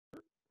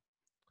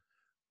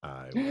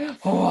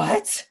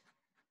What?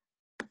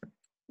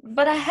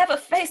 But I have a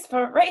face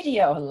for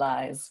radio,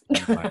 Lies.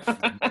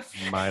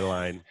 My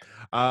line.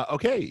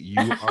 Okay, you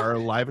are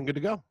live and good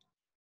to go.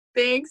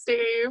 Thanks,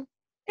 Dave.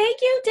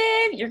 Thank you,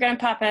 Dave. You're going to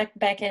pop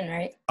back in,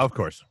 right? Of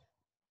course.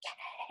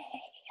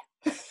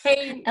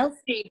 Hey,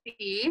 Elsie.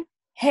 Stacey.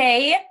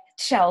 Hey,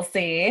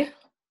 Chelsea.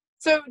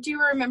 So do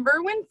you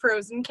remember when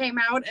Frozen came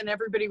out and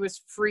everybody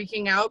was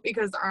freaking out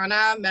because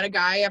Anna met a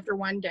guy after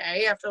one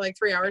day, after like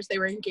 3 hours they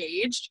were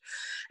engaged,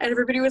 and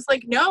everybody was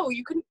like, no,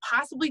 you couldn't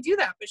possibly do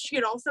that. But she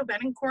had also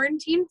been in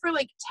quarantine for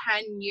like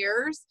 10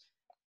 years.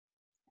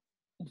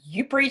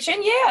 You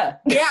preaching? Yeah.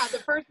 Yeah, the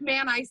first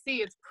man I see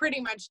is pretty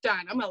much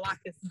done. I'm going to lock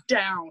this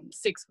down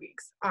 6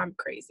 weeks. I'm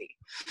crazy.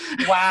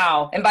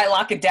 Wow. And by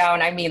lock it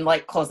down, I mean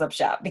like close up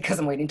shop because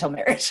I'm waiting till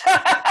marriage.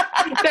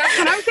 That's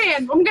what I'm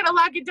saying. I'm going to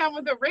lock it down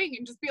with a ring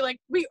and just be like,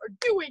 we are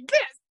doing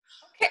this.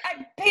 Okay,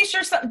 I pay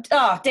sure some.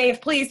 Oh,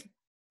 Dave, please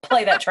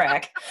play that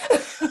track.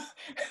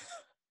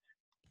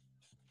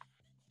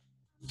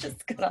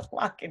 Just gonna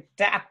lock it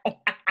down.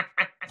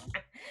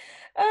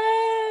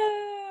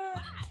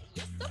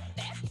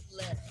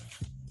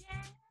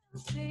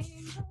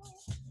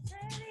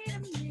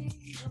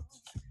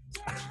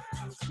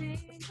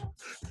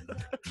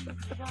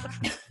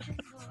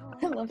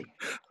 I love you.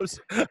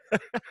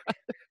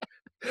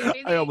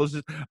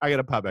 I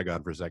gotta pop back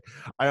on for a sec.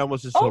 I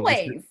almost just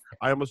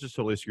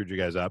totally screwed you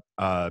guys up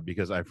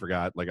because I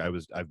forgot. Like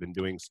I've been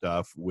doing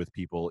stuff with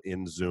people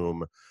in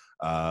Zoom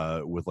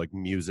with like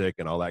music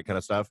and all that kind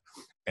of stuff,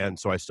 and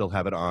so I still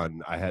have it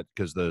on.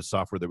 Because the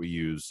software that we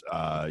use,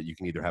 you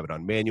can either have it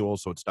on manual,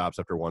 so it stops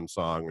after one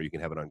song, or you can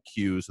have it on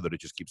queue, so that it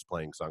just keeps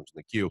playing songs in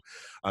the queue.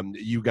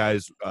 You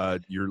guys,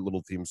 your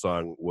little theme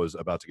song was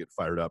about to get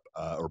fired up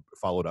or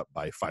followed up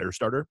by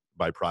Firestarter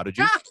by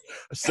Prodigy.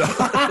 So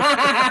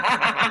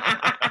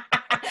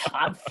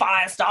I'm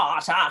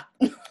Firestarter.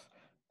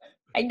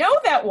 I know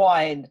that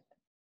one.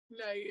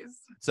 Nice.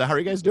 So how are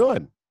you guys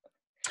doing?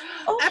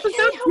 Okay,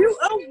 Episode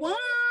 201.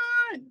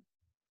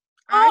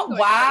 Oh,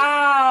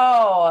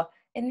 wow.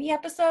 In the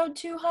episode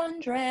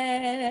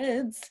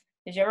 200s.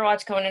 Did you ever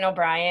watch Conan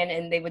O'Brien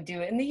and they would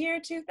do it in the year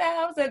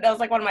 2000? That was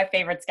like one of my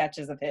favorite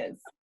sketches of his.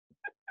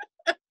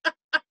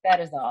 That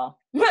is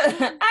all.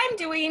 I'm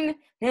doing,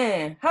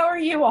 how are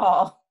you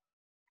all?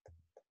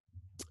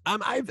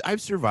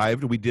 I've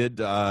survived. We did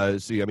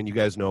see. I mean, you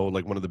guys know,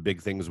 like one of the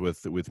big things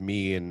with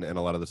me and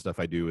a lot of the stuff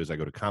I do is I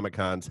go to Comic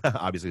Cons.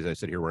 Obviously, as I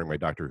sit here wearing my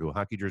Doctor Who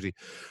hockey jersey,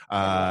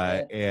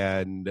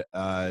 and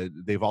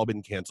they've all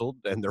been canceled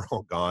and they're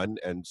all gone.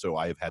 And so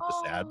I've had the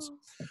sads.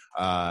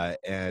 But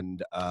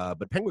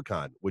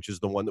PenguinCon, which is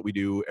the one that we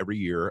do every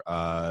year,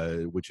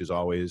 which is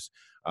always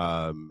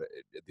like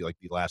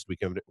the last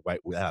weekend.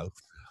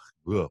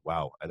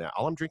 Wow. And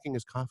all I'm drinking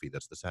is coffee.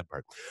 That's the sad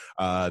part.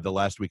 The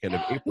last weekend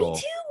of April. Me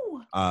too.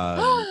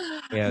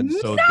 And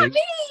so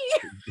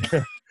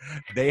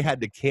they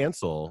had to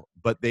cancel,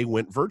 but they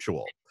went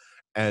virtual.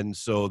 And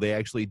so they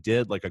actually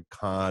did like a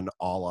con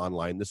all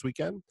online this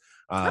weekend.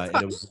 And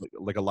it was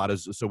like a lot of,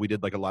 so we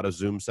did like a lot of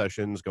Zoom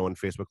sessions going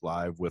Facebook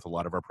Live with a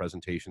lot of our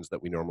presentations that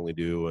we normally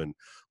do. And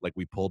like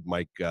we pulled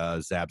Mike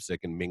Zapsik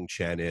and Ming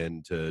Chen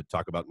in to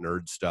talk about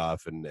nerd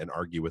stuff and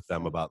argue with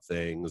them about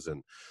things.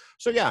 And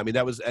so, yeah, I mean,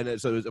 that was,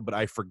 but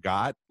I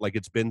forgot, like,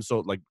 it's been so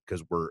like,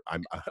 cause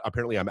I'm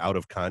out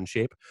of con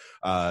shape.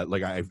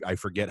 Like I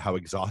forget how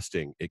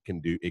exhausting it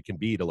can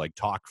be to like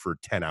talk for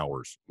 10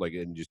 hours, like,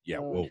 and just,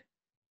 whoa.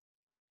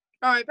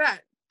 Oh, I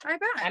bet.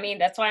 I mean,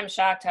 that's why I'm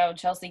shocked how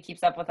Chelsea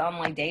keeps up with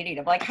online dating.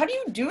 I'm like, how do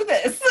you do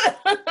this?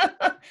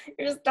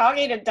 You're just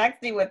talking and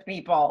texting with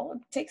people.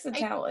 It takes a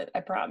talent,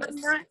 I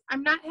promise.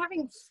 I'm not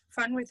having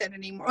fun with it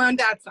anymore. Well,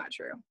 that's not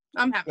true.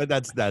 I'm having.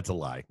 That's a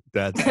lie.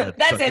 That's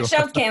it.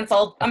 Show's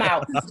canceled. I'm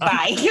out.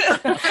 Bye.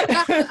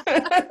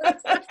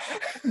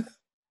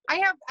 I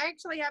have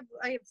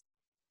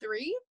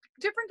 3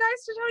 different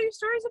guys to tell you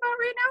stories about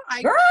right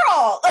now.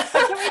 Girl,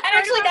 I'm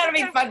actually not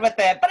having fun with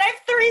it, but I have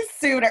 3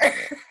 sooner.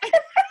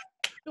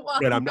 Well,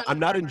 and I'm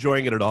not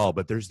enjoying it at all,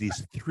 but there's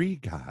these 3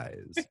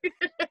 guys. Do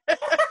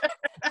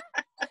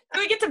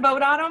we get to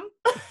vote on them?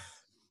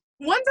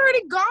 One's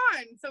already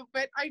gone, so,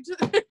 but I just...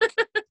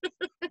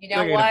 You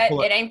know what?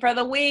 It ain't for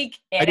the weak.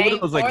 It ain't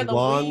for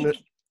the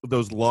weak.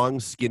 Those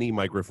long, skinny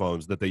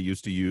microphones that they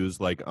used to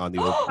use, like on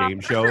the old game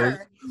shows.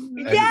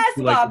 Yes,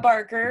 like, Bob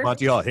Barker.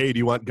 Montiel, hey, do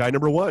you want guy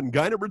number 1,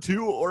 guy number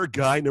 2, or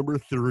guy number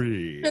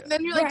 3? And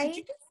then you're like, did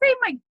you just say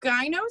my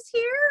gyno's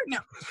here? No.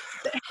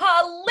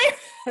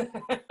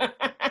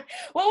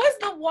 What was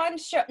the one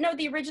show? No,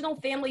 the original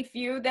Family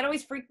Feud. That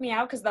always freaked me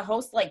out because the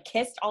host like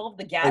kissed all of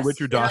the guests. Oh,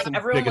 Richard Dawson, like,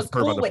 everyone was biggest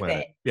perv on the with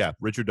planet. it. Yeah,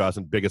 Richard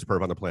Dawson, biggest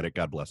perv on the planet.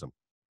 God bless him.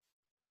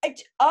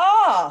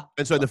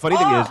 And so the funny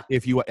thing is,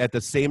 if you at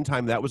the same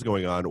time that was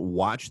going on,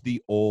 watch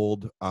the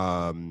old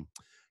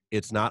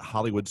It's Not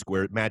Hollywood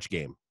Square Match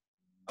Game.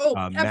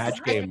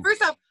 Match Game.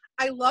 First off,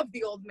 I love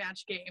the old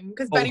Match Game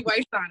because Betty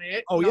White's on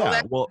it. Oh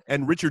yeah, well,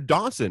 and Richard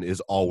Dawson is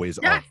always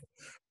on.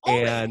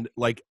 And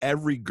like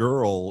every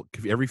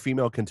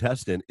female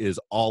contestant is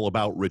all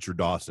about Richard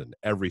Dawson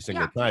every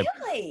single time.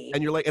 Really?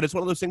 And you're like, and it's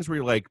one of those things where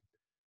you're like,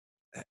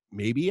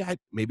 maybe I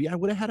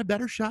would have had a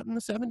better shot in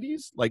the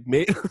 70s. Like,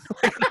 maybe.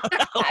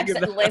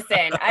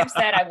 Listen, I've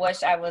said I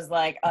wish I was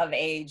like of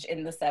age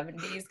in the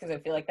 70s because I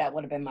feel like that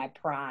would have been my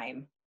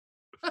prime.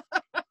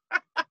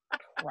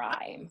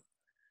 Prime.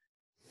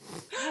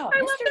 Oh,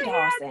 Mr.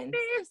 Dawson.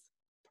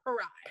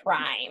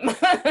 Prime.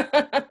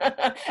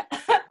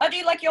 How do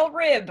you like your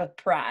rib?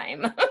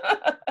 Prime.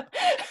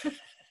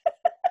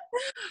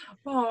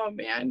 Oh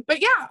man,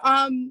 but yeah,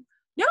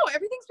 no,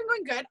 everything's been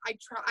going good.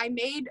 I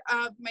made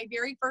my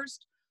very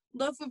first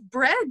loaf of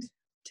bread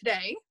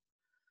today.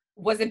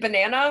 Was it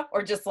banana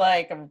or just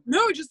like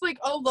no, just like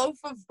a loaf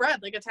of bread,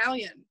 like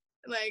Italian,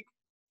 like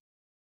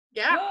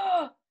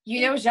yeah.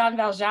 You know, Jean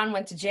Valjean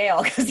went to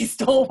jail because he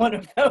stole one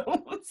of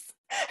those.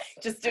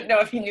 Just didn't know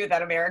if you knew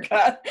that,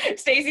 America.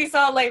 Stacey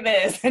saw like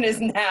this and is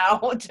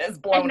now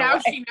just blown away. And now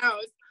away. she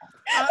knows.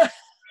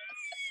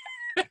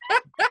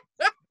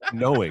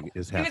 Knowing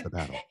is half the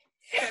battle.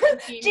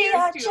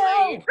 G.I.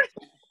 Joe.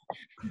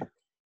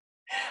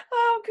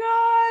 Oh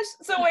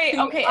gosh. So wait,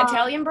 okay,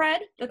 Italian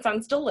bread? That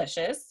sounds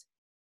delicious.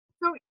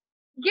 So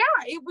yeah,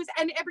 it was,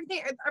 and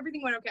everything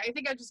went okay. I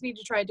think I just need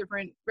to try a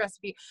different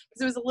recipe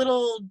because it was a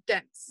little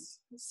dense.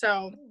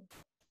 So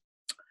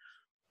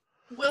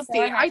we'll see.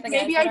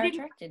 Maybe I didn't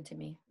attracted to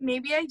me.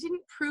 Maybe I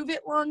didn't prove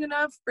it long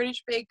enough,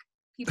 British bake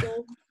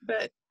people,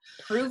 but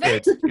prove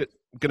it.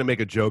 Gonna make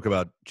a joke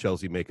about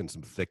Chelsea making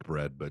some thick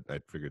bread, but I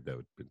figured that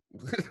would be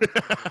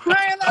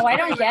oh, I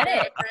don't get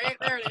it. Right?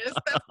 There it is.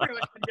 That's pretty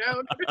much the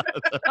joke.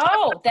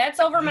 Oh, that's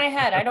over my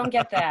head. I don't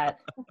get that.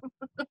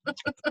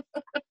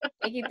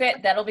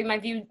 That'll be my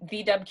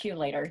VWQ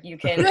later. You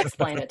can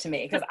explain it to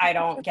me because I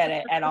don't get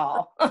it at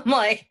all. I'm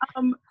like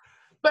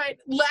but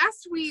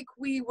last week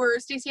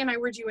Stacey and I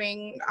were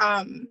doing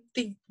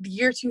the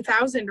year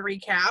 2000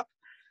 recap.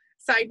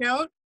 Side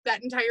note,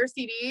 that entire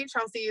CD,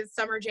 Chelsea's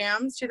Summer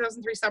Jams,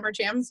 2003 Summer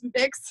Jams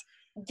mix.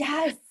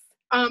 Yes.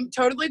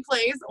 Totally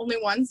plays. Only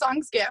one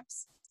song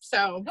skips.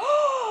 So.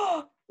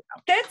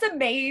 That's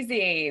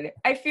amazing.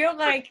 I feel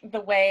like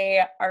the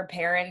way our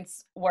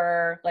parents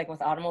were, like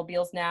with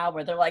automobiles now,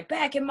 where they're like,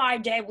 back in my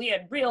day, we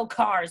had real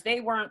cars.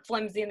 They weren't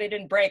flimsy and they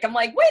didn't break. I'm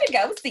like, way to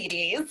go,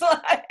 CDs.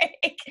 Like,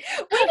 way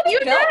to be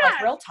built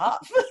like real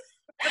tough.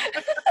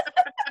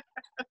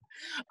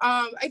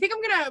 I think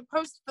I'm gonna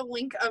post the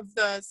link of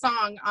the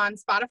song on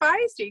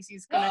Spotify.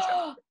 Stacey's gonna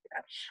show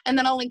that, and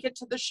then I'll link it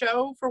to the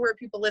show for where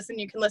people listen.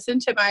 You can listen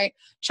to my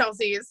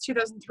Chelsea's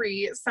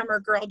 2003 Summer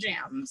Girl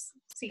Jams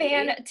CD.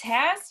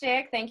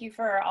 Fantastic! Thank you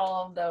for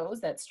all of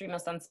those that stream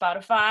us on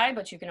Spotify,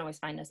 but you can always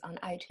find us on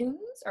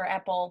iTunes or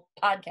Apple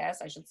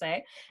Podcasts, I should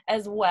say,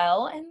 as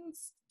well, and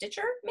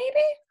Stitcher,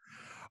 maybe.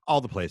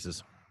 All the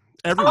places.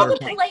 Everywhere. All the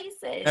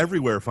places.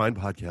 Everywhere fine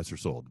podcasts are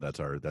sold. That's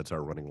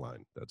our running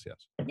line. That's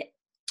yes. Yeah.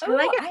 Oh,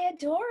 I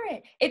adore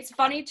it. It's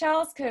funny,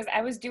 Chels, because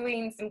I was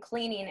doing some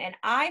cleaning and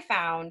I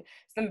found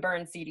some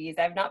burned CDs.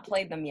 I've not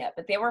played them yet,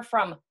 but they were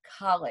from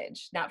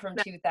college, not from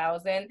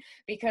 2000,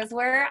 because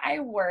where I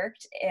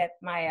worked at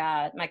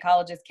my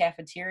college's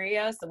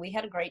cafeteria, so we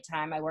had a great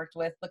time. I worked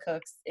with the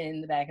cooks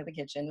in the back of the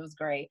kitchen. It was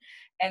great.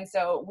 And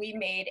so we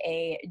made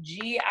a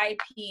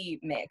GIP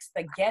mix,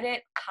 the Get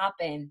It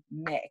Poppin'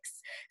 mix.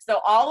 So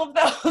all of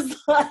those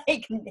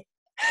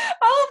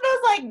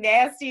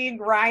nasty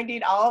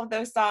grinding, all of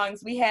those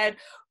songs. We had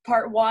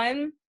part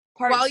 1,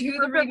 part 2. While you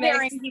were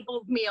preparing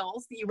people's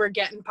meals, you were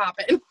getting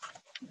poppin'.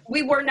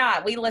 We were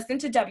not. We listened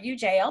to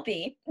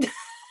WJLB.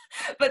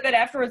 But then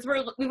afterwards,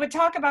 we would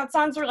talk about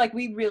songs. We're like,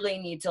 we really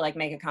need to like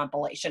make a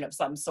compilation of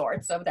some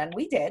sort. So then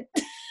we did.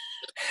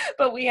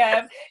 But we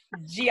have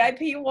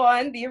GIP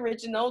 1, the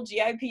original,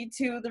 GIP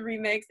 2, the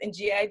remix, and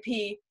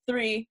GIP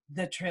 3,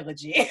 the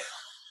trilogy.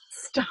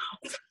 Stop.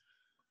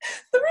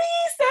 3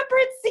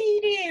 separate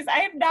CDs.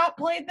 I have not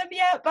played them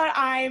yet, but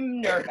I'm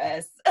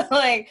nervous.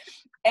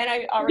 And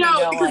I already know.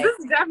 No, because this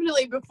is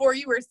definitely before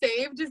you were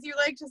saved, as you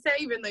like to say,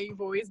 even though you've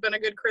always been a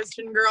good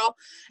Christian girl.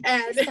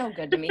 And she's so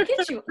good to me.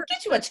 Get you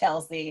a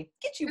Chelsea.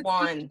 Get you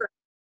one.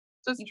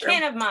 You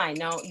can't have mine.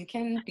 No, you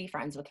can be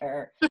friends with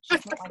her.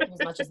 She's not like you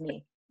as much as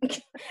me.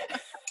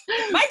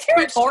 My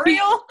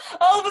territorial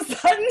all of a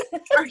sudden.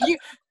 Are you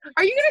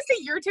gonna say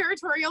you're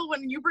territorial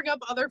when you bring up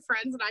other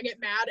friends and I get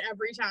mad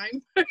every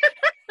time?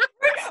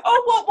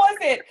 Oh, what was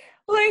it?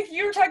 Like,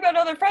 you were talking about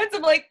other friends.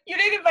 I'm like, you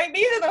didn't invite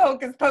me to the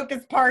Hocus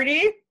Pocus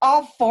party.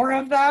 All 4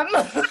 of them.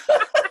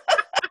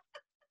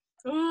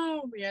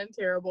 Oh, man,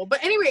 terrible.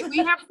 But anyway, we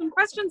have some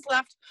questions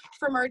left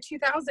from our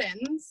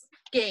 2000s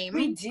game.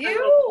 We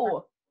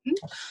do.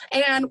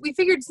 And we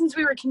figured since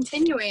we were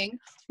continuing,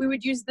 we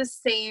would use the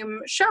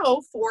same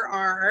show for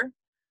our...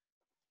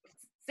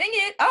 Sing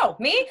it. Oh,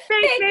 me?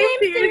 Big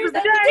Theories of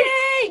the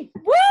Day.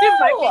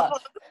 Woo!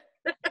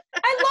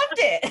 I loved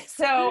it.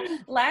 So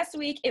last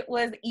week it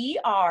was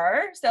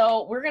ER.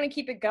 So we're going to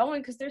keep it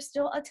going because there's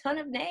still a ton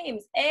of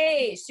names.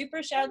 Hey,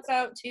 super shouts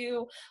out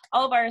to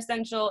all of our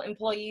essential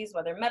employees,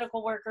 whether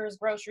medical workers,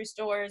 grocery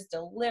stores,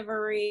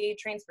 delivery,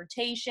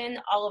 transportation,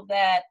 all of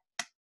that.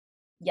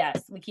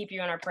 Yes, we keep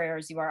you in our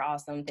prayers. You are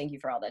awesome. Thank you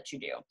for all that you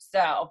do.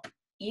 So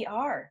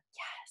ER.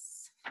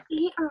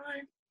 Yes.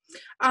 ER.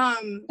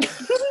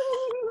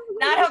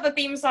 Not how the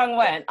theme song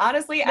went.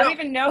 Honestly, No. I don't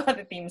even know how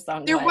the theme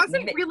song There went.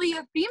 wasn't really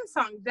a theme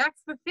song.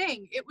 That's the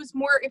thing. It was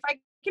more, if I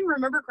can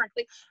remember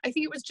correctly, I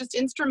think it was just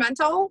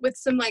instrumental with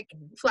some like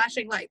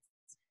flashing lights.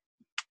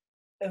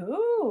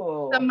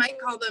 Ooh. Some might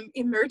call them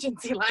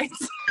emergency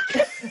lights.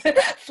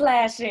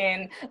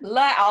 Flashing.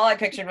 All I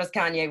pictured was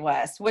Kanye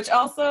West, which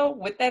also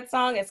with that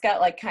song, it's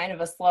got like kind of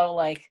a slow,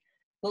 like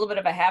a little bit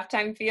of a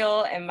halftime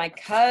feel. And my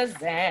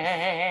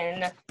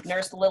cousin,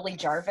 Nurse Lily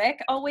Jarvik,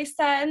 always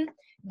said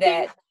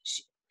that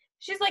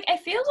she's like, I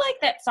feel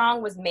like that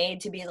song was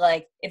made to be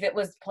like, if it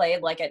was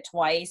played like at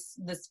twice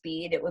the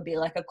speed, it would be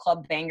like a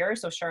club banger.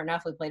 So sure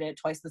enough, we played it at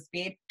twice the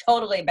speed.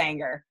 Totally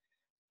banger.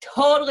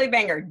 Totally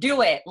banger.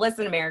 Do it.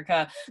 Listen,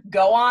 America.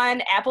 Go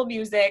on Apple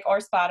Music or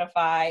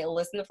Spotify.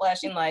 Listen to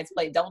Flashing Lights.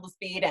 Play double the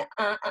speed.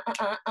 And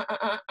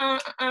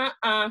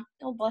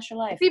it'll bless your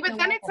life. See, but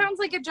then it sounds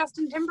like a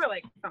Justin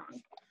Timberlake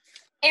song.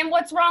 And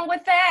what's wrong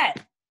with that?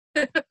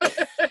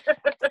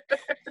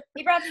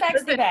 He brought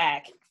sexy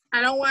back.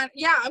 I don't want.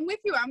 Yeah, I'm with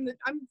you. I'm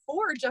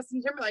for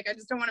Justin Timberlake. I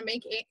just don't want to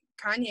make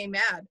Kanye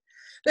mad.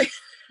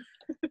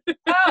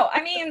 Oh,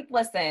 I mean,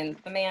 listen.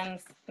 The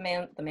man's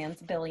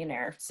a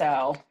billionaire.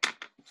 So.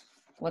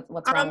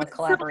 What's wrong with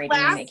collaborating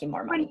and making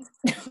more money?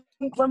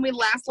 When we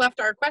last left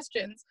our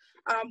questions,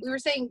 we were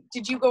saying,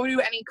 did you go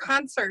to any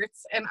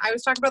concerts? And I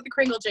was talking about the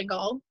Kringle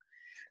Jingle.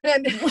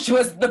 Which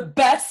was the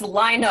best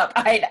lineup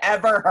I'd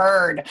ever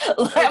heard.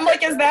 I'm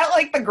like, is that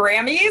like the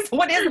Grammys?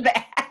 What is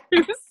that?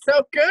 It was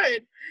so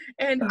good.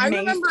 And I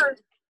remember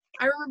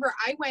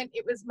I went,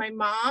 it was my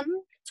mom.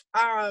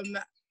 I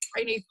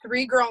need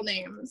 3 girl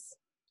names.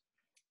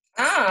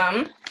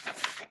 Do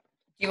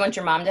you want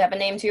your mom to have a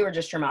name too, or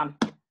just your mom?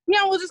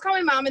 Yeah, we'll just call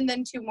my mom and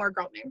then 2 more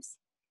girl names.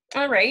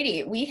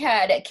 Alrighty. We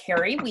had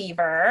Carrie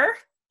Weaver.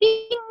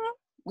 Ding.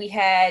 We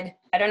had,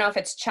 I don't know if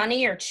it's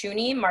Chunny or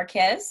Chuni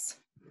Marquez.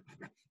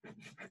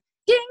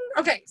 Ding.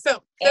 Okay,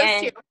 so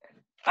those 2.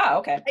 Oh,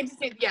 okay. I just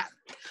did, yeah.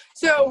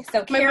 So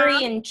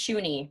Carrie and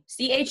Chuni.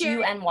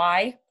 Chuny.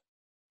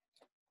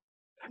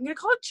 I'm going to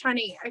call it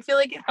Chunny. I feel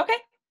like, okay.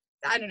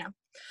 I don't know.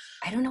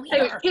 I don't know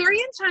either. Anyway, Carrie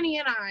and Chunny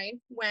and I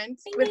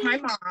went with my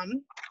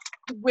mom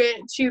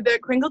to the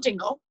Kringle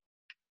Jingle.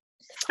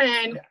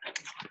 And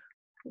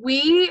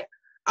we,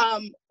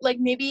 like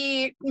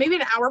maybe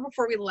an hour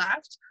before we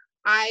left,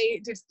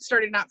 I just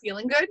started not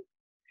feeling good.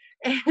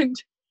 And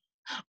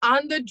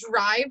on the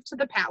drive to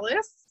the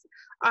palace,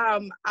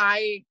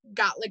 I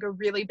got like a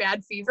really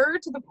bad fever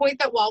to the point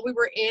that while we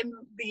were in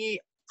the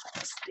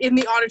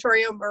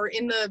auditorium or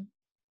in the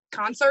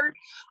concert,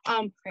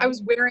 I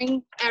was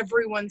wearing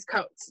everyone's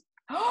coats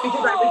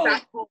because I was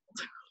that cold.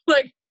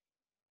 Like,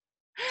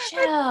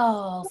 Chelsea.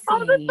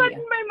 All of a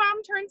sudden, my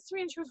mom turns to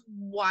me and she goes,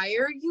 "Why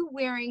are you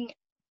wearing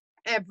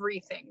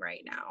everything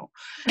right now?"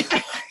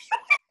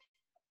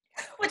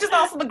 Which is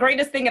also the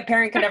greatest thing a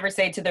parent could ever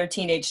say to their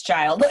teenage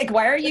child. Like,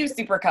 why are you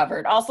super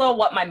covered? Also,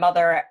 what my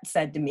mother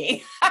said to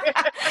me.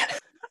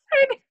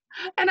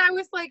 And I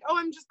was like, "Oh,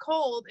 I'm just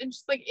cold." And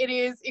she's like, "It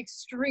is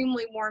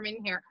extremely warm in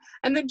here."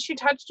 And then she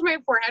touched my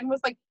forehead and was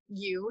like,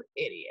 "You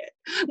idiot."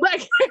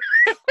 Like,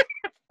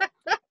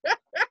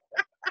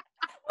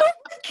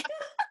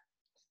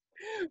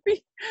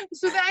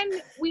 so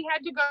then we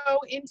had to go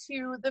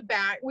into the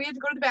back. We had to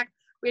go to the back.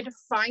 We had to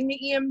find the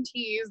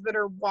EMTs that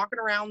are walking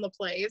around the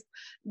place.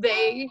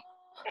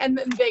 And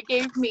then they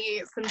gave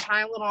me some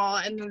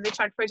Tylenol, and then they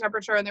checked my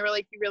temperature, and they were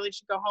like, "You really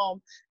should go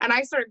home." And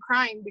I started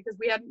crying because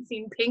we hadn't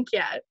seen Pink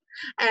yet.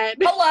 And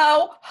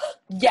hello,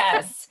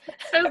 yes.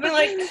 I'd be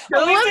like, at least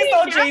I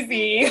saw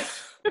Jay-Z,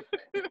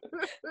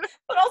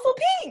 but also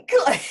Pink.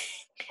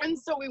 And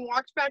so we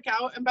walked back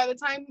out, and by the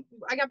time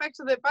we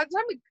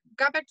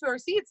got back to our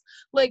seats,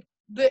 like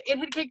it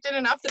had kicked in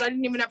enough that I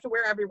didn't even have to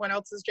wear everyone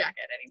else's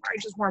jacket anymore. I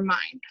just wore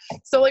mine.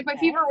 So like my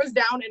fever was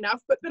down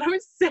enough, but then I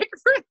was sick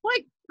for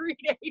like 3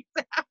 days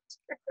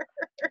after.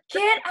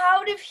 Get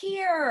out of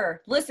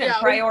here. Listen,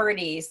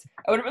 priorities.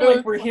 I would have been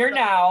like, we're here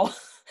now.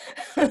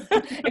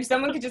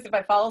 If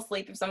I fall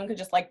asleep, if someone could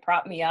just like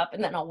prop me up,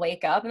 and then I'll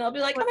wake up and I'll be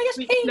like, oh my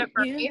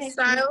gosh, hey,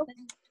 style.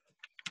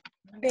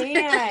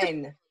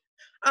 Man.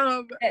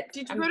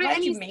 Did you go to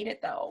any? You made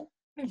it though.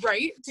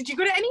 Right? Did you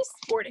go to any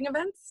sporting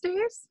events,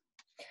 Stace?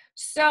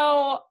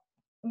 So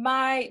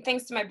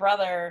thanks to my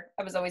brother,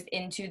 I was always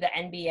into the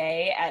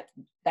NBA at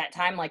that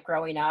time, like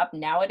growing up.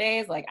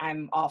 Nowadays, like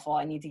I'm awful.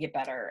 I need to get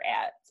better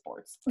at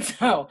sports.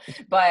 So,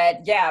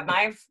 but yeah,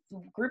 my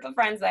group of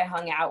friends that I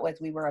hung out with,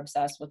 we were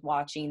obsessed with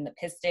watching the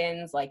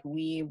Pistons. Like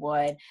we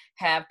would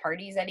have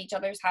parties at each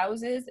other's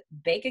houses,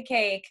 bake a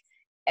cake,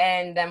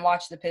 and then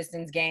watch the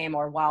Pistons game,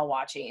 or while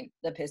watching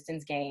the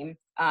Pistons game.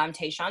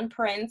 Tayshaun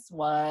Prince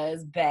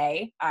was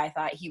bae. I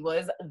thought he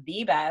was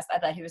the best. I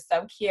thought he was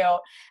so cute.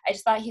 I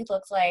just thought he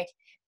looked like,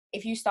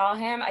 if you saw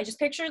him, I just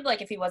pictured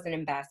like if he wasn't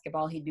in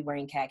basketball, he'd be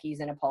wearing khakis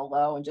and a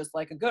polo and just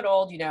like a good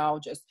old,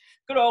 just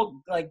good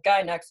old like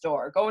guy next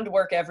door going to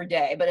work every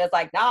day. But it's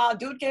like, nah,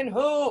 dude can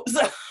hoop.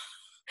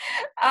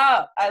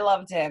 Oh, I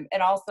loved him.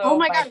 And also, oh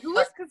my God,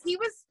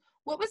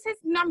 what was his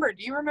number?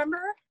 Do you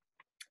remember?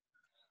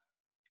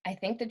 I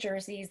think the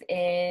jersey's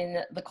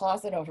in the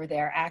closet over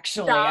there,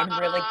 actually. Stop. I'm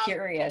really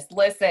curious.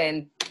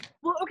 Listen.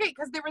 Well, okay,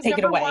 because there was Take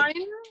it number away. one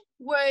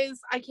was,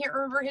 I can't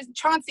remember his,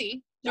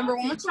 Chauncey. Number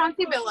one was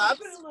Chauncey Billups.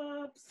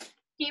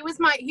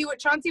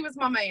 Chauncey was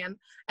my man.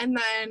 And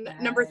then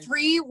number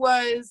 3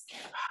 was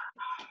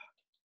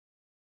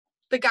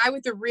the guy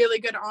with the really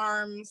good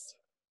arms.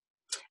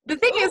 The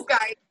thing is,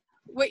 guys,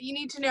 what you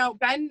need to know,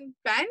 Ben?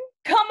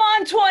 Come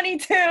on,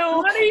 22.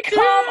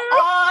 Come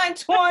on,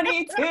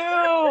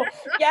 22.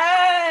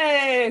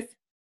 Yes.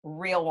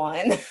 Real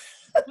one.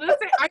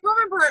 Listen, I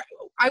remember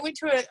I went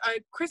to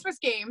a Christmas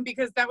game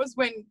because that was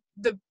when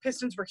the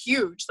Pistons were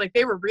huge. Like,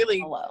 they were really.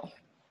 Hello.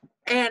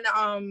 And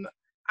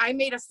I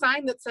made a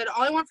sign that said,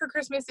 all I want for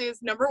Christmas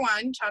is number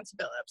 1, Chauncey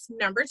Billups.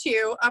 Number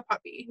 2, a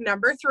puppy.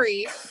 Number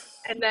 3,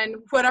 and then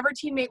whatever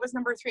teammate was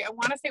number 3. I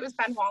want to say it was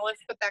Ben Wallace,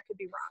 but that could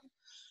be wrong.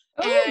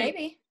 Oh,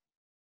 maybe.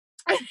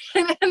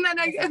 and then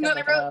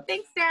I wrote,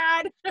 thanks,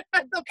 Dad,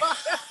 at the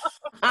bottom.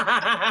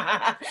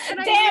 Dad,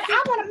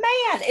 I want a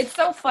man. It's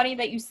so funny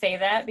that you say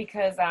that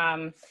because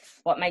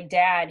my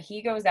dad,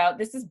 he goes out.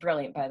 This is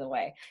brilliant, by the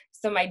way.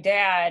 So my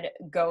dad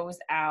goes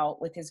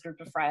out with his group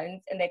of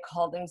friends, and they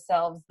call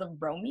themselves the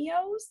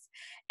Romeos,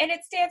 and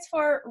it stands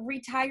for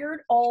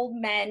Retired Old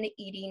Men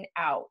Eating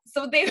Out.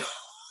 So they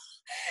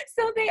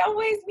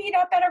always meet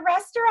up at a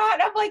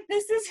restaurant. I'm like,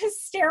 this is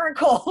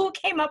hysterical. Who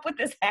came up with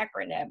this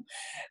acronym?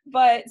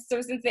 But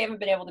so since they haven't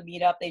been able to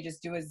meet up, they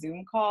just do a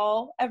Zoom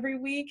call every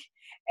week.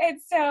 And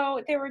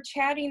so they were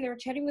chatting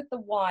with the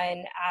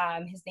one,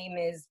 his name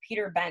is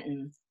Peter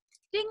Benton.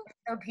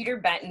 So Peter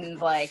Benton,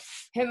 like,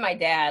 him and my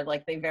dad,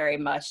 like, they very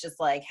much just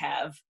like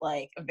have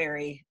like a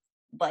very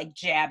like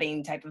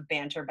jabbing type of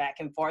banter back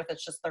and forth.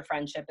 It's just their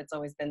friendship. It's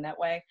always been that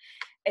way.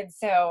 And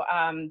so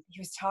he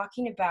was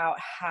talking about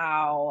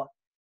how,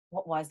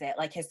 what was it?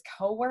 Like his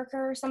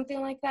coworker or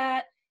something like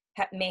that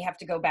may have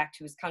to go back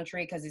to his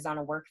country because he's on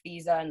a work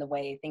visa, and the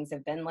way things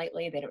have been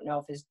lately, they don't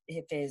know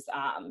if his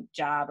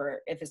job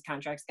or if his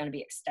contract's going to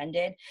be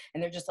extended.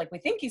 And they're just like, we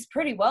think he's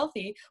pretty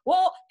wealthy.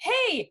 Well,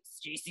 hey,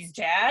 Stacey's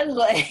dad,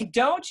 like,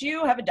 don't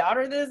you have a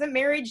daughter that isn't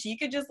married? She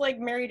could just like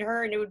married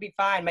her and it would be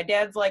fine. My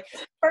dad's like,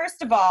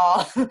 first of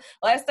all,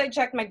 last I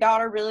checked, my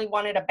daughter really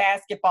wanted a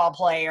basketball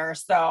player,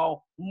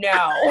 so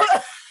no.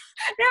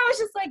 No, I was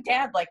just like,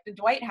 Dad, like the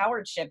Dwight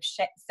Howard ship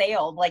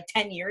sailed like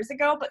 10 years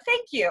ago, but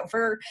thank you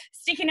for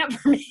sticking up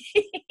for me.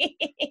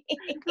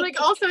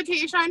 Like also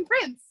Tayshaun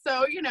Prince,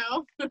 so, you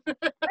know.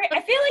 Right.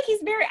 I feel like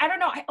he's very, I don't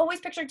know, I always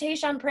picture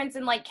Tayshaun Prince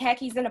in like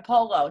khakis and a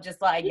polo,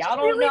 just like, y'all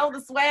don't know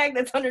the swag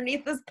that's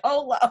underneath this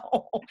polo.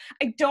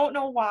 I don't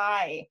know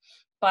why,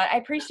 but I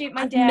appreciate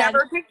my dad. I've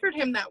never pictured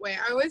him that way.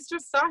 I always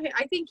just saw him.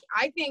 I think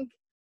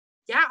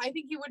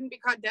he wouldn't be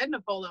caught dead in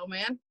a polo,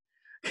 man.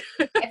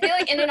 I feel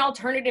like in an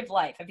alternative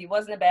life, if he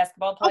wasn't a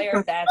basketball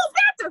player, that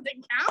doesn't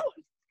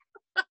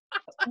count.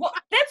 Well,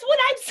 that's what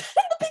I said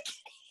in the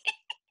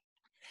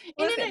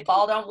beginning. Listen,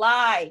 ball don't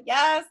lie.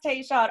 Yes,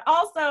 Tayshaun.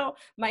 Also,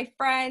 my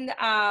friend,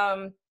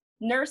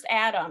 Nurse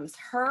Adams,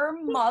 her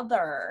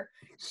mother,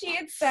 she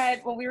had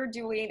said when we were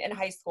doing in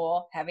high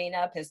school, having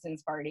a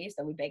Pistons party,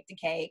 so we baked a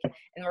cake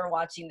and we're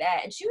watching that,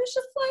 and she was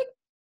just like,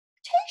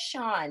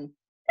 Tayshaun,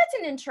 that's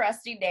an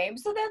interesting name.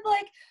 So then,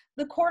 like,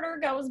 the quarter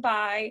goes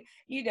by,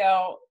 you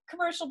know,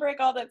 commercial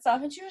break, all that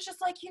stuff. And she was just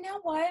like, you know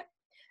what?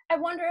 I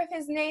wonder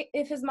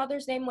if his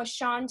mother's name was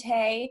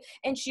Shantae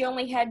and she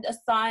only had a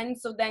son.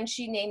 So then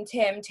she named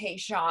him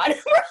Tayshaun.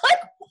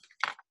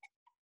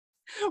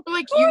 We're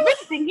like, you've been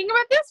thinking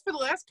about this for the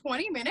last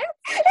 20 minutes?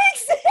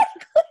 Exactly.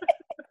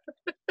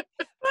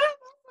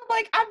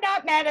 Like, I'm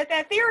not mad at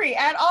that theory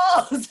at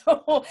all.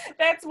 So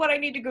that's what I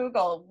need to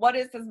Google. What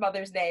is his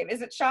mother's name?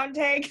 Is it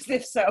Shantae? Because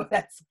if so,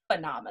 that's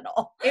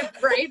phenomenal. If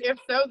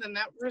so, then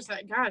that person,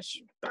 gosh,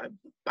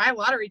 buy a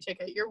lottery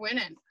ticket. You're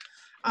winning.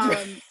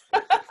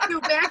 So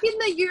back in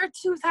the year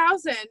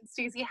 2000,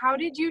 Stacey, how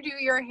did you do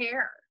your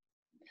hair?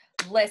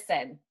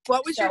 Listen.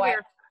 What was your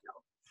hair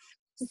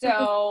style?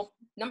 So,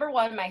 number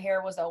one, my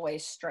hair was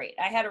always straight.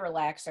 I had a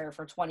relaxer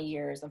for 20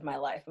 years of my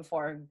life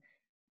before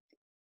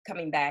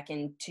coming back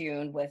in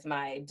tune with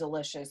my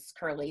delicious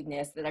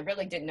curliness that I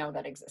really didn't know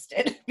that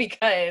existed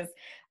because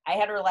I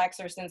had a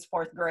relaxer since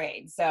 4th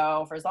grade.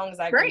 So for as long as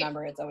I can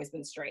remember, it's always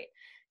been straight.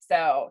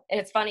 So, and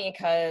it's funny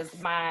because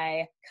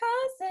my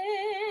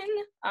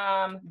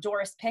cousin,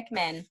 Doris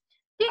Pickman,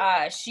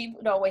 she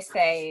would always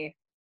say,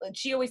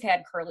 she always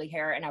had curly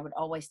hair, and I would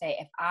always say,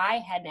 if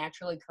I had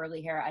naturally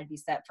curly hair, I'd be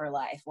set for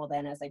life. Well,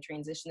 then as I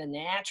transitioned to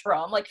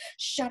natural, I'm like,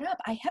 shut up,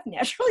 I have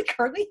naturally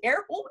curly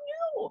hair? Who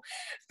knew?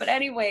 But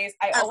anyways,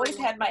 I always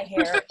had my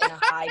hair in a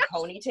high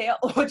ponytail.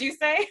 What'd you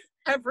say?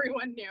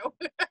 Everyone knew.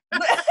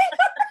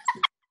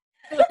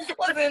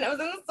 Listen, I was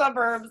in the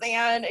suburbs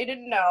and I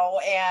didn't know.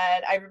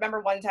 And I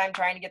remember one time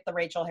trying to get the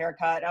Rachel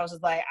haircut. I was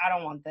just like, I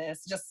don't want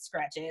this. Just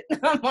scratch it.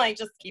 I'm like,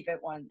 just keep it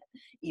one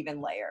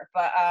even layer.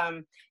 But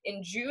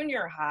in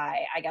junior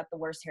high, I got the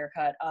worst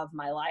haircut of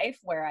my life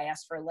where I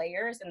asked for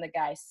layers and the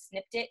guy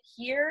snipped it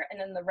here. And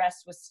then the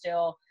rest was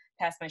still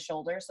past my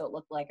shoulder. So it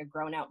looked like a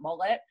grown out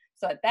mullet.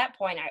 So at that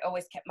point, I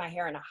always kept my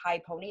hair in a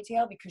high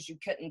ponytail because you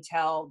couldn't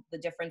tell the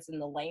difference in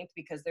the length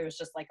because there was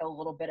just like a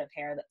little bit of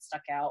hair that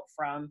stuck out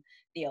from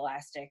the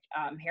elastic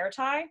hair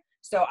tie.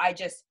 So I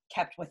just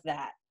kept with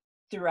that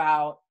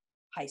throughout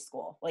high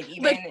school. Like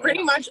even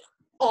pretty much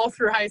all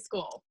through high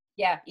school.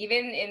 Yeah,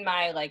 even in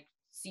my like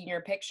senior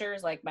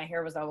pictures, like my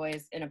hair was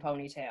always in a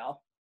ponytail.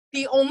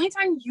 The only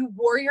time you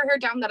wore your hair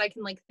down that I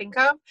can like think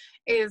of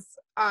is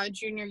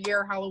junior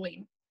year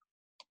Halloween.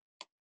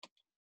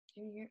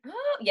 Junior?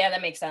 Oh, yeah,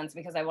 that makes sense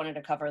because I wanted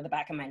to cover the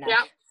back of my neck.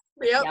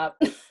 Yep.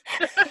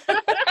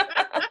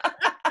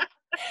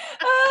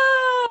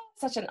 Oh,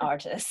 such an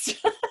artist.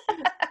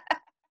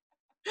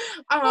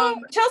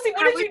 Chelsea,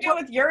 what did you do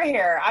with your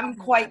hair? I'm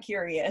quite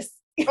curious.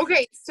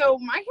 Okay, so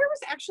my hair was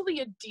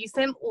actually a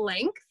decent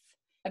length.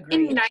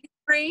 Agreed. In 9th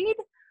grade.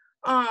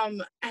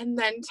 And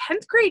then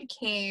 10th grade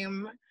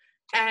came,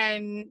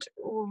 and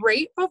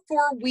right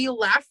before we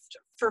left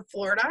for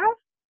Florida,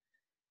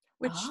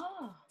 which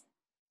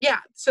yeah,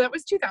 so that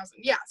was 2000.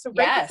 Yeah, so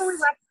right before we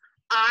left,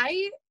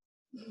 I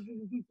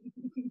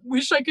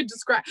wish I could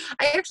describe.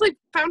 I actually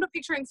found a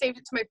picture and saved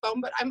it to my phone,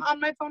 but I'm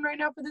on my phone right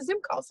now for the Zoom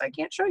call, so I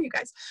can't show you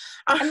guys.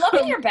 I'm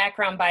loving your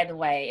background, by the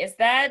way. Is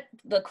that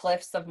the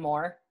Cliffs of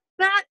Moher?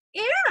 That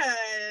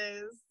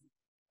is.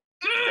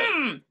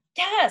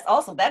 Yes.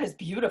 Also, that is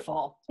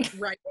beautiful.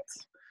 Right.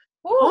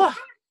 Oh.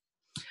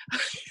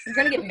 You're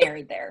gonna get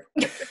married there.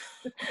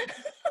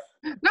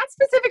 Not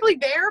specifically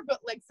there,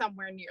 but like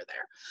somewhere near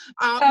there.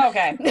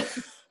 Okay.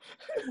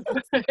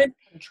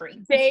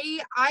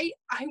 I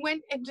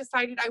went and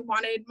decided I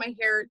wanted my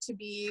hair to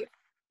be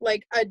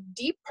like a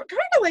deep,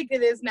 kind of like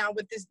it is now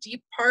with this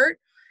deep part,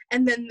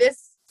 and then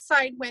this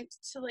side went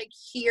to like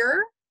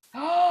here.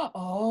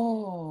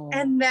 Oh.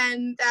 And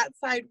then that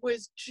side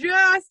was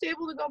just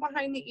able to go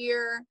behind the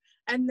ear,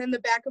 and then the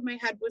back of my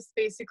head was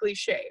basically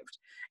shaved.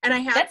 And I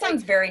had that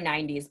sounds very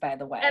 90s, by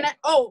the way. And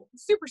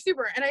super.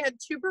 And I had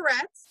 2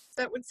 barrettes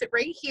that would sit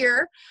right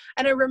here.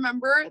 And I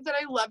remember that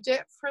I loved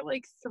it for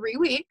like 3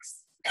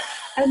 weeks.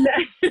 And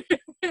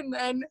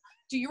then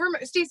do you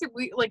remember, Stacey,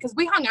 because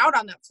we hung out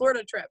on that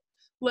Florida trip.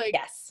 Like,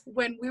 yes.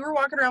 When we were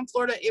walking around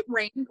Florida, it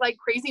rained like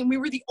crazy, and we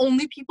were the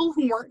only people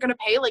who weren't going to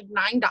pay like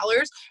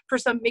 $9 for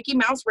some Mickey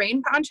Mouse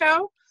rain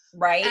poncho.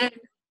 Right.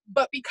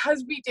 But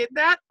because we did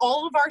that,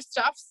 all of our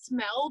stuff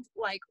smelled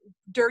like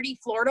dirty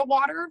Florida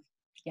water.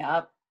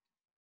 Yep.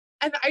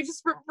 And I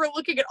just remember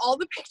looking at all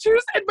the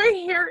pictures, and my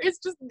hair is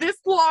just this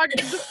long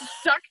and just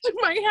stuck to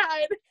my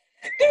head.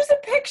 There's a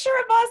picture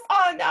of us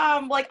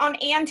on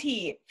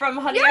Auntie from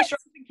Honey, I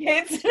Shrunk the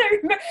Kids.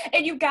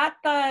 And you got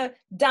the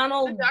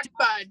Donald. The duck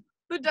bud.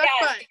 The duck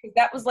bud.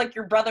 That was like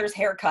your brother's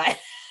haircut.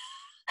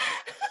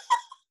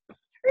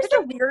 You're such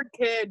a weird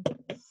kid.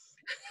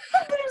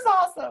 But it was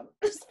awesome.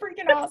 It was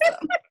freaking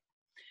awesome.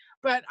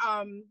 But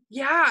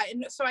yeah,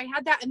 and so I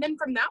had that, and then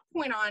from that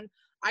point on,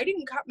 I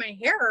didn't cut my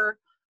hair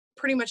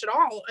pretty much at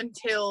all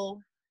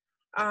until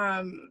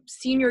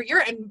senior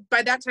year, and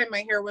by that time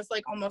my hair was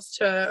like almost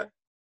to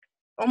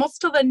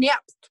the nip.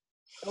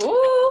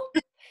 Ooh.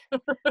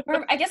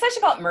 I guess I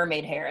should call it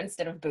mermaid hair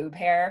instead of boob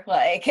hair.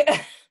 Like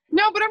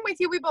no, but I'm with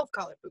you. We both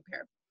call it boob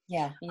hair.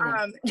 Yeah. You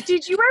know.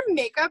 Did you wear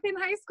makeup in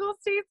high school,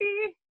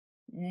 Stacey?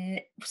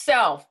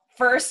 So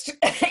first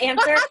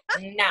answer,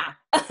 nah.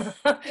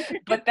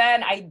 But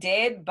then I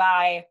did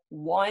buy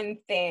one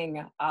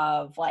thing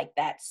of like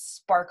that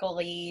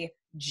sparkly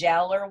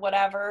gel or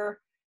whatever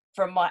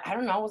from what, I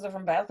don't know, was it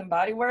from Bath and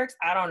Body Works?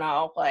 I don't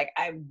know. Like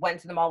I went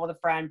to the mall with a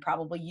friend,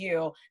 probably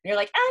you, and you're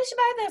like, I should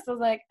buy this. I was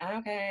like,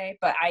 okay,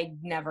 but I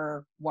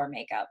never wore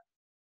makeup.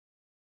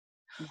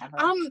 Never.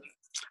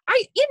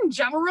 I in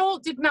general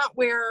did not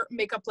wear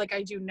makeup like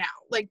I do now,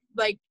 like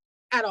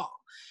at all.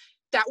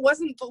 That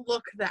wasn't the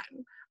look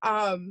then.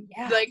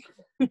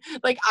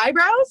 Like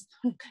eyebrows,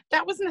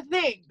 that wasn't a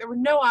thing. There were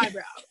no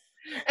eyebrows.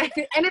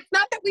 And it's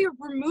not that we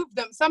removed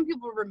them. Some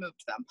people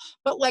removed them,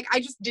 but like I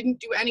just didn't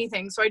do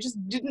anything. So I just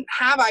didn't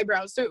have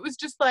eyebrows. So it was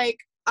just like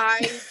I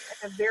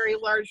have a very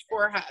large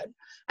forehead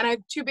and I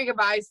have too big of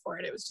eyes for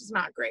it. It was just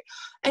not great.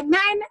 And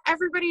then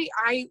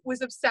I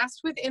was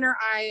obsessed with inner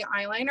eye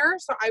eyeliner.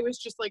 So I was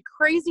just like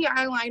crazy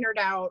eyelinered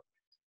out,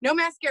 no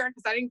mascara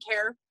because I didn't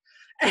care.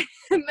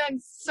 And then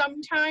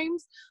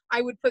sometimes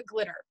I would put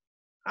glitter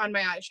on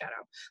my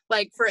eyeshadow,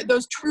 like for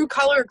those True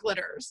Color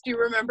glitters. Do you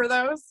remember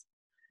those?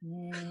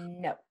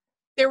 No.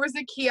 There was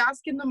a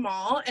kiosk in the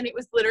mall, and it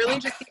was literally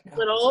just these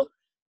little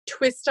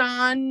twist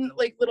on,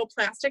 like little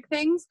plastic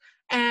things,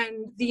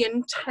 and the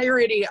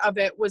entirety of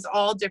it was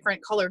all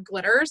different colored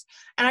glitters.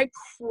 And I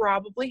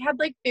probably had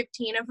like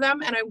 15 of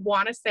them, and I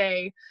want to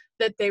say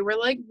that they were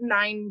like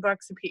 $9 a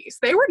piece.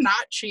 They were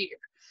not cheap.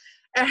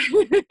 Also,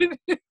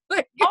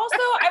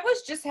 I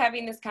was just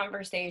having this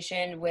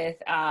conversation with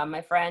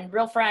my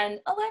real friend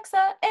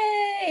Alexa.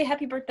 Hey,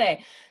 happy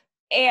birthday!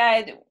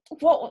 And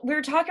we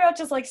were talking about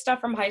just like stuff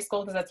from high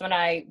school because that's when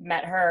I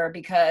met her,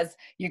 because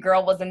your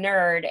girl was a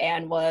nerd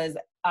and was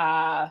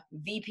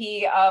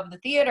VP of the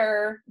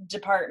theater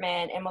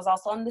department and was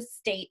also on the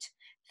state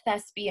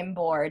thespian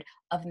board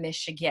of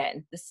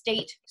Michigan, the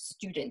state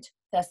student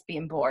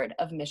Thespian Board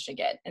of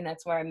Michigan, and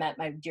that's where I met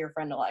my dear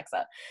friend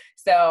Alexa.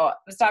 So I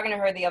was talking to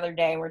her the other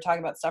day, and we were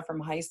talking about stuff from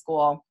high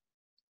school,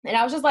 and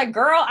I was just like,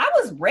 girl, I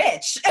was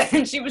rich.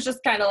 And she was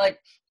just kind of like,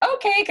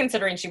 okay,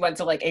 considering she went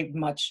to like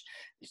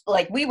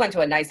we went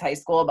to a nice high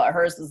school, but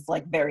hers was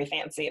like very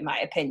fancy in my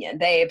opinion.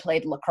 They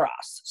played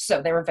lacrosse,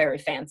 so they were very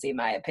fancy in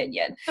my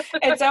opinion.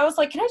 And so I was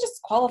like, can I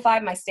just qualify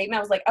my statement?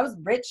 I was like, I was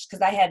rich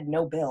because I had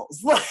no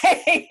bills.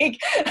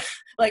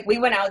 Like we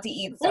went out to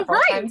eat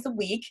several times a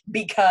week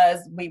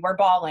because we were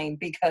balling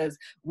because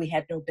we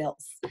had no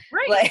bills.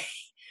 Right. Like,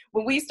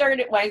 when we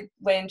started,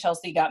 when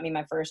Chelsea got me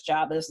my first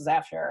job, this was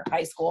after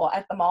high school,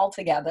 at the mall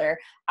together,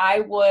 I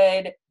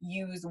would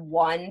use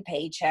one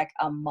paycheck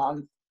a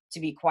month,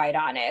 to be quite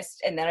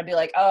honest. And then I'd be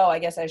like, oh, I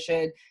guess I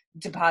should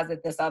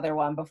deposit this other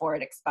one before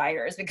it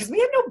expires because we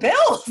had no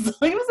bills.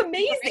 It was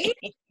amazing.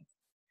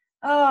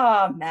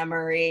 Oh,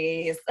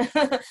 memories.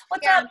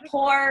 What's up,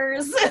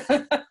 pores?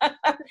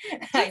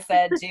 I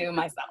said to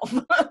myself.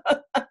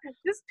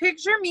 Just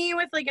picture me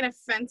with like an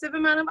offensive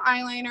amount of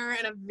eyeliner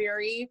and a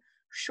very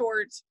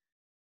short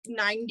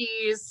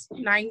 90s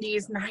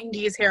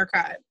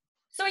haircut.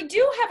 So I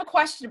do have a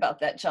question about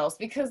that, Chelsea,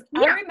 because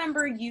I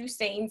remember you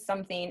saying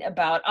something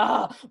about,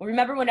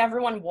 remember when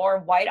everyone wore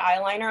white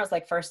eyeliner? I was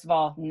like, first of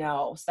all,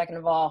 no. Second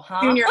of all,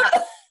 huh? Junior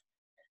high.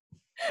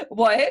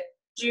 What?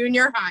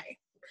 Junior high.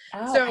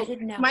 Oh, so I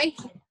didn't know. My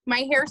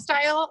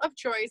hairstyle of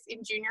choice in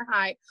junior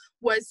high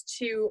was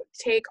to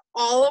take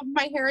all of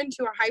my hair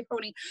into a high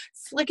pony,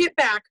 slick it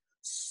back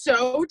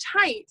so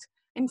tight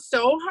and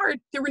so hard,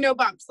 there were no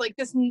bumps. Like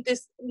this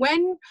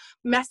when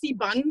messy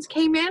buns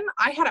came in,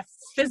 I had a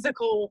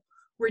physical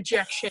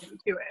rejection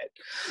to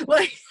it.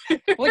 Like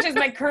which is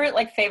my current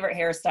like favorite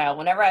hairstyle.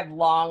 Whenever I have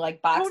long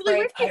like box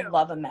braids, I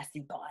love a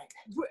messy bun.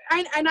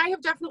 And I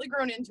have definitely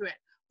grown into it.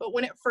 But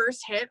when it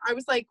first hit, I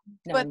was like,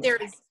 but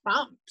there's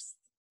bumps.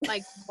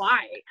 Like,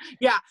 why?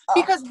 Yeah,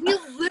 because we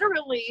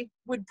literally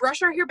would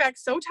brush our hair back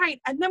so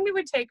tight, and then we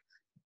would take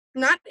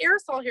not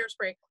aerosol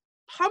hairspray,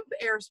 pump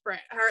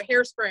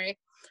hairspray,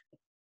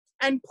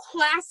 and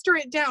plaster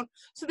it down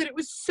so that it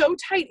was so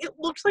tight. It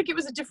looked like it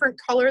was a different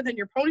color than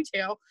your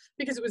ponytail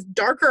because it was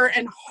darker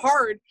and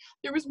hard.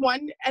 There was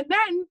one, and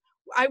then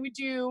I would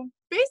do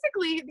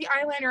basically the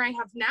eyeliner I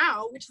have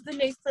now, which is a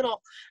nice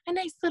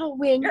little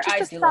wing. Your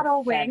eyes do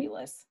look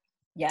fabulous.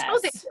 Yes. Oh,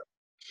 thank you.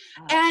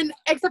 And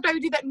except I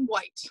would do that in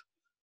white.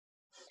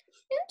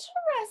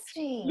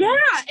 Interesting. Yeah,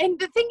 and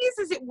the thing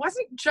is it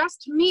wasn't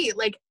just me.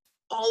 Like,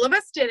 all of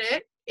us did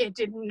it. It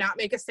did not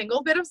make a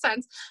single bit of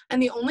sense.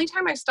 And the only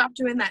time I stopped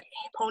doing that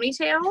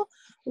ponytail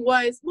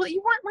was, well,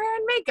 you weren't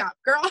wearing makeup,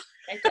 girl.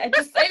 I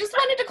just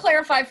wanted to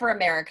clarify for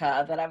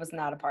America that I was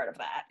not a part of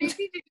that.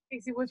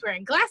 Stacey was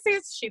wearing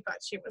glasses. She thought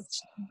she was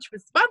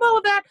above all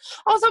of that.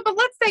 Also, but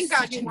let's thank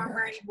God you weren't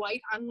wearing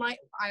white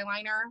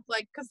eyeliner.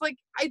 Like, because, like,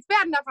 it's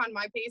bad enough on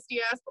my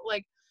pasty ass, but,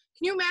 like,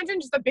 can you imagine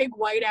just a big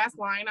white ass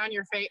line on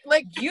your face?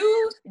 Like,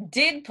 you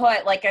did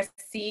put, like, a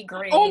sea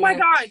green. Oh, my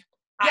God.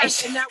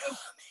 Yes, and that was...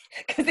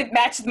 Because it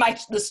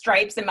matched the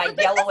stripes in my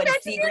yellow and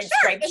sea green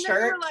striped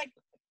shirt. Like,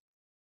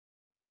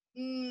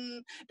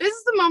 this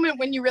is the moment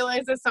when you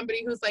realize as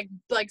somebody who's like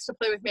likes to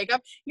play with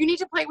makeup, you need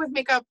to play with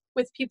makeup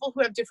with people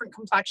who have different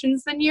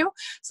complexions than you,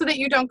 so that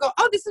you don't go,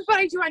 oh, this is what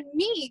I do on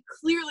me.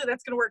 Clearly,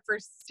 that's going to work for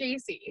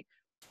Stacey.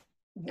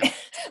 No.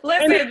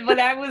 Listen, when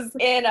I was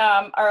in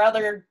our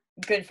other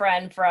good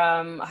friend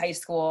from high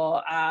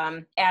school,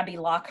 Abby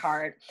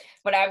Lockhart,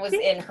 when I was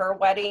in her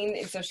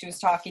wedding, so she was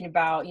talking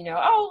about,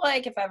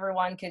 like if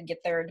everyone could get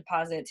their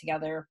deposit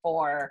together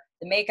for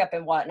the makeup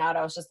and whatnot,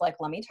 I was just like,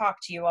 let me talk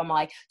to you. I'm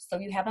like, so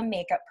you have a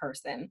makeup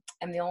person.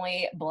 I'm the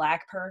only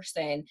Black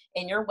person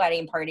in your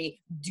wedding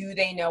party. Do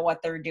they know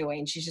what they're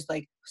doing? She's just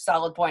like,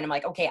 solid point. I'm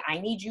like, okay, I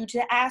need you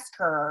to ask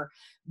her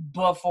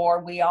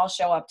before we all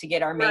show up to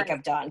get our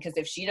makeup done. Because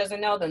if she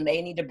doesn't know, then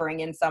they need to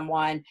bring in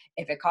someone.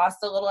 If it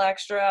costs a little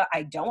extra,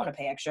 I don't want to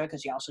pay extra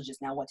because y'all should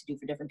just know what to do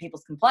for different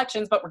people's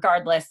complexions. But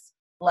regardless,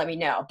 let me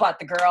know. But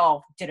the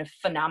girl did a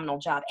phenomenal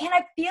job. And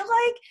I feel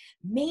like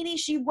maybe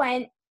she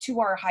went to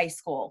our high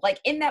school. Like,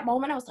 in that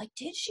moment, I was like,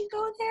 did she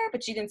go there?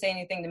 But she didn't say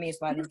anything to me,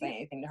 so I didn't say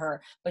anything to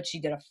her. But she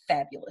did a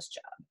fabulous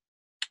job.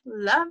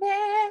 Love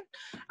it.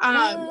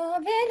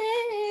 Loving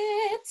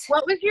it.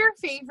 What was your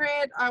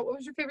favorite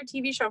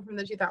TV show from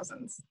the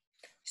 2000s?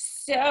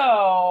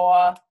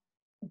 So,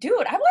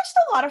 dude, I watched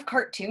a lot of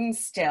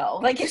cartoons still.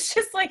 Like, it's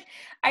just like,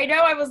 I know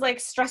I was like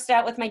stressed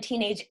out with my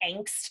teenage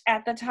angst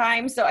at the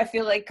time. So I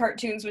feel like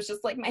cartoons was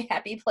just like my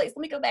happy place.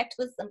 Let me go back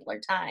to a simpler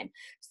time.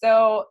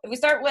 So if we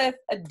start with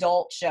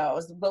adult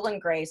shows, Will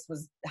and Grace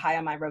was high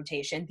on my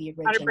rotation, the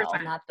original,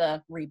 100%. not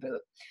the reboot.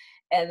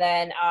 And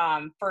then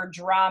for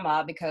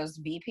drama, because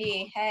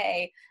VP,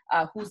 hey,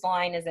 Whose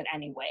Line Is It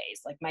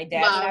Anyways? Like, my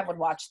dad and I would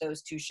watch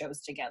those two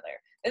shows together.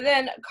 And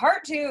then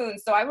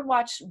cartoons, so I would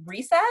watch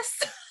Recess,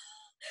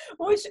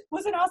 which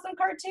was an awesome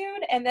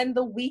cartoon, and then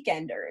The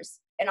Weekenders.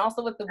 And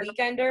also with The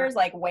Weekenders,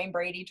 like, Wayne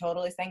Brady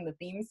totally sang the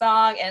theme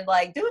song, and,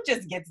 like, dude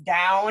just gets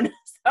down.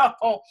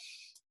 So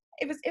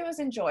it was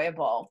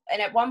enjoyable. And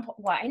at one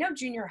point, I know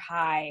junior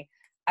high,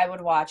 I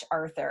would watch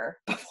Arthur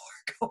before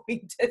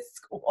going to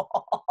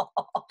school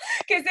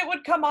because it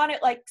would come on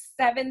at like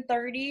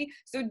 7:30,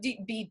 so it'd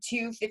be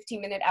 2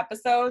 15-minute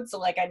episodes. So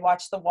like I'd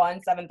watch the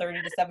one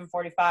 7:30 to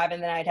 7:45,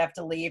 and then I'd have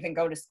to leave and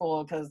go to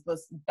school because the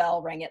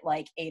bell rang at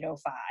like 8:05.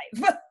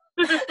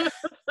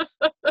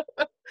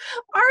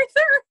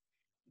 Arthur.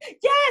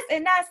 Yes,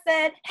 and I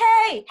said,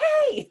 hey.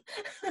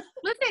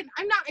 Listen,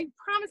 I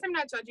promise I'm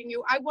not judging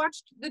you. I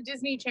watched the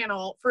Disney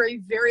Channel for a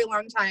very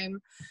long time,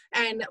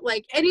 and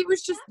it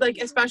was just like,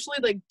 especially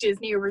like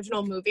Disney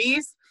original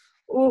movies.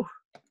 Ooh,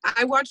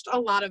 I watched a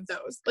lot of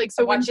those. Like,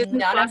 so when Disney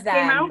Plus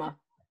came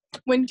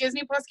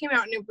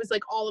out, and it was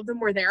like all of them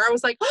were there, I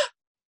was like, oh,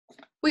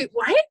 wait,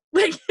 what?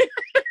 Like,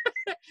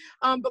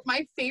 but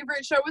my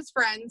favorite show was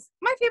Friends.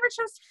 My favorite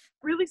show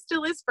really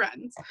still is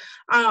Friends.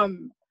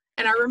 And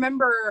I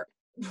remember,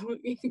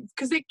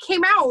 because it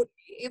came out,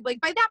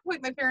 like by that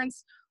point my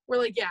parents were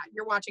like, yeah,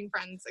 you're watching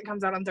Friends, it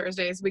comes out on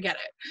Thursdays, we get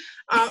it.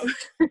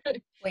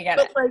 We get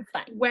but it. Like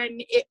fine. When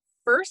it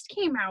first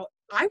came out,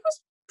 I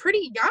was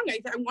pretty young.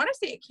 I want to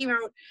say it came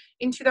out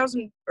in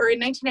 2000 or in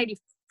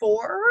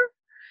 1994.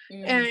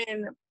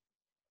 And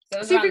so it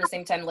was around the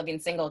same time Living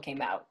Single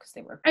came out, because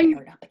they were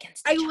paired up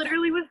against each other. I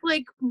literally was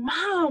like,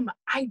 Mom,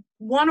 I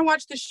want to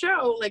watch the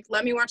show. Like,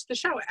 let me watch the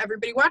show.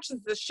 Everybody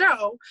watches the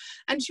show.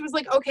 And she was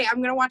like, okay, I'm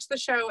going to watch the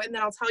show, and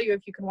then I'll tell you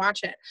if you can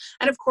watch it.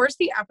 And of course,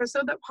 the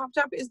episode that popped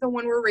up is the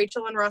one where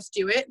Rachel and Ross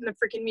do it in the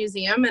freaking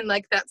museum, and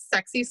like that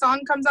sexy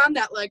song comes on,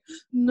 that like,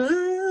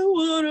 I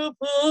wanna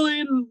fall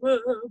in love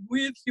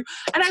with you.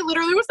 And I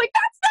literally was like,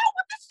 that's not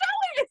what the show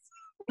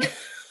is.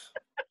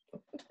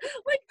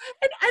 Like,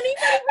 and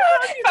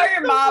anybody if I were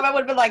your mom, I would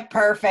have been like,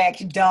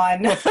 perfect,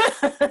 done. Like,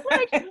 literally,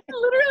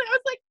 I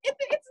was like,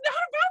 it's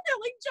not about that.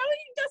 Like,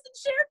 Joey doesn't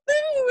share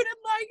food, and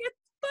like, it's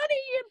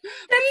funny.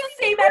 And that's the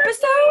same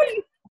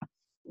episode?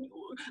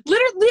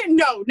 Literally,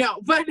 no,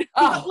 but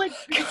like,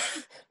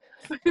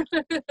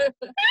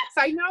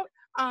 side note,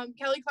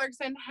 Kelly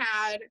Clarkson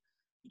had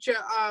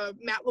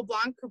Matt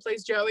LeBlanc, who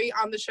plays Joey,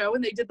 on the show,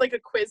 and they did like a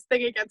quiz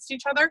thing against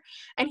each other,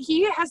 and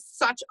he has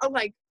such a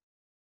like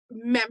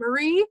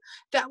memory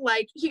that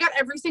like he got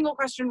every single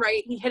question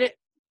right. He hit it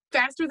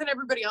faster than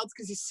everybody else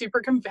because he's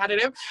super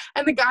competitive.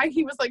 And the guy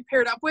he was like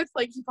paired up with,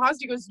 like, he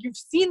paused, he goes, you've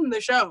seen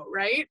the show,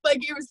 right?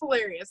 Like, it was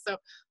hilarious. So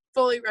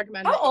fully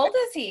recommend it. How old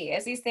is he?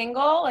 Is he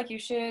single? Like, you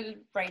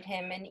should write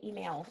him an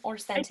email or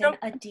send him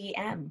a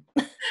DM.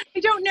 I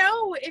don't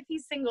know if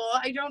he's single.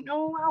 I don't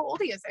know how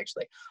old he is,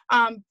 actually.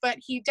 But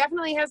he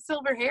definitely has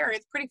silver hair.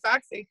 It's pretty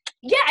foxy.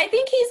 Yeah, I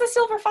think he's a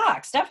silver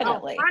fox,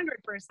 definitely.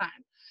 100%.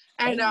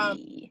 And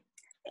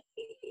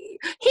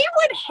he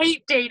would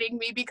hate dating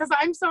me because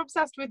I'm so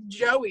obsessed with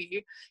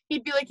Joey.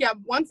 He'd be like, yeah,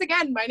 once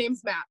again, my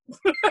name's Matt.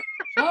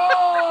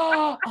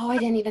 Oh, I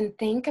didn't even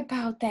think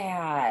about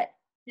that.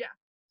 Yeah.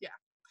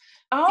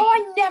 Oh,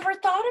 I never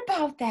thought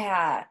about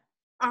that.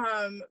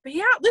 But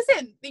yeah,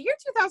 listen, the year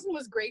 2000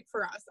 was great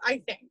for us,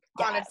 I think,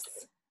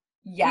 honestly.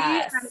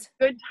 Yes. We had a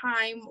good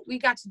time. We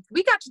got to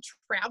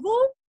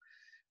travel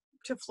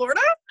to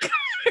Florida.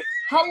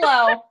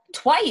 Hello.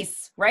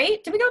 Twice,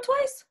 right? Did we go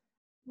twice?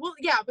 Well,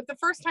 yeah, but the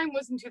first time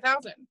was in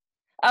 2000.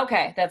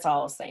 Okay, that's all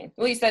I was saying.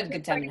 Well, you said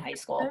good time in high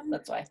school.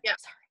 That's why. Yeah.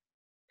 Sorry.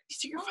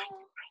 You're fine.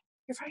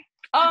 You're fine.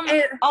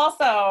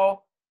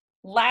 Also,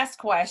 last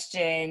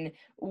question.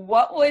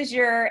 What was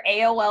your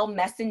AOL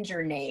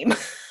Messenger name?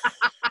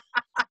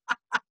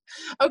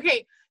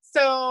 Okay,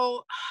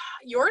 so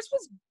yours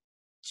was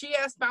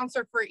GS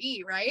Bouncer for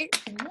E, right?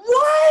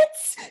 What?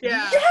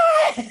 Yeah.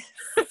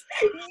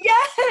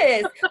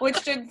 Yes! Which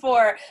stood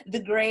for the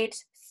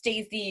Great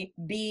Stacy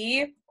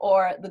B,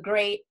 or the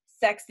Great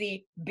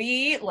Sexy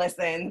B.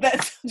 Listen,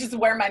 that's just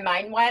where my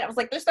mind went. I was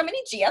like, there's so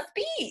many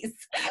GSBs.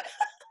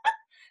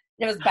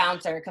 It was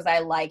Bouncer because I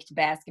liked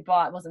basketball.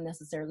 I wasn't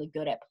necessarily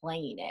good at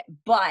playing it,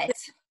 but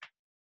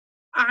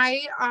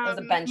I was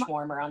a bench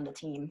warmer on the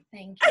team.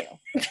 Thank you.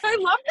 I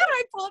love that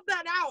I pulled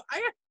that out.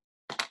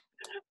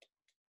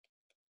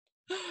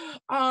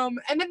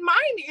 And then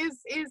mine is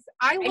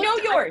I know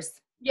yours.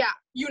 Yeah,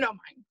 you know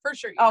mine for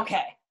sure.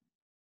 Okay.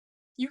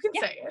 You can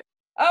say it.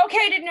 Okay,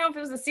 I didn't know if it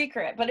was a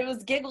secret, but it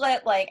was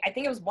Giglet, like, I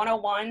think it was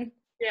 101.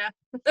 Yeah.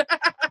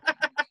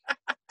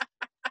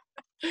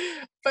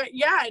 But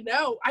yeah,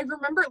 no, I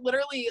remember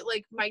literally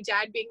like my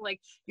dad being like,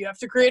 you have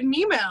to create an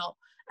email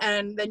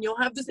and then you'll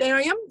have this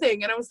AIM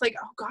thing. And I was like,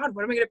 oh God,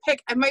 what am I going to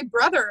pick? And my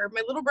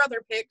little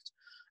brother picked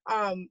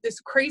this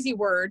crazy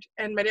word.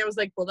 And my dad was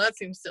like, well, that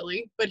seems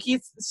silly, but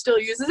he still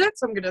uses it.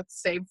 So I'm going to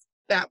save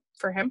that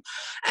for him.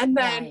 And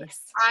then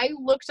I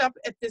looked up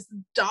at this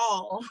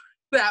doll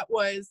that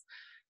was,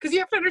 because you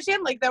have to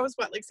understand, like, that was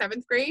what, like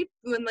 7th grade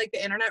when like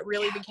the internet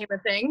really became a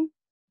thing.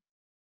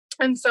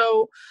 And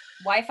so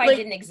Wi-Fi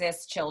didn't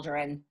exist,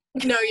 children.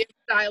 No, you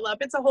dial up.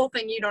 It's a whole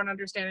thing you don't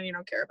understand and you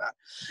don't care about.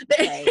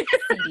 Right.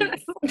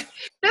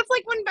 That's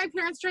like when my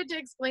parents tried to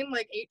explain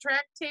like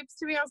 8-track tapes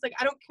to me. I was like,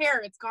 I don't care.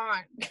 It's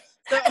gone.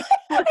 So,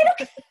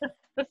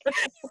 give them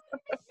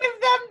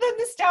the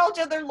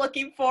nostalgia they're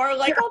looking for.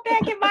 Like, oh,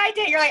 back in my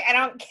day, you're like, I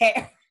don't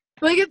care.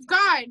 Like, it's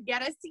gone.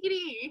 Get a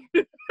CD.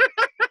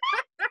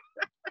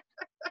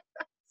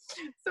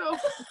 So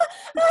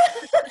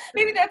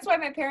maybe that's why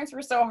my parents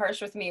were so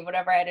harsh with me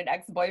whenever I had an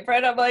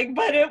ex-boyfriend. I'm like,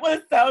 but it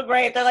was so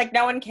great. They're like,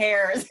 no one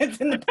cares. It's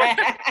in the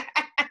past.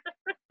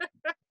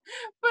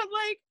 But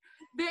like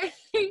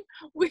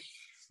we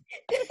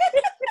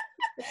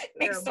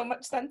Makes so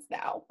much sense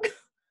now.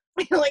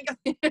 like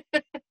yeah,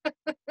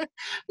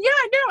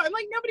 no, I'm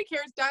like, nobody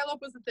cares. Dial-up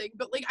was the thing.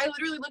 But like I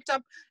literally looked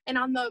up, and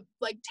on the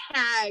like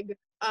tag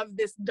of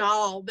this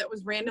doll that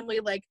was randomly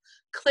like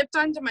clipped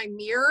onto my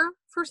mirror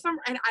for some,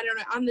 and I don't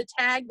know, on the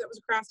tag that was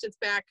across its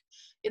back,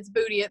 its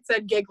booty, it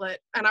said Giglet.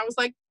 And I was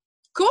like,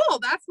 cool,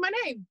 that's my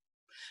name.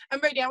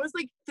 And my dad was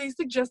like, they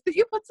suggest that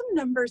you put some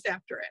numbers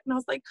after it. And I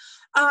was like,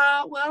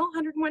 well,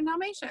 101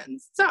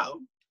 Dalmatians.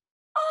 So,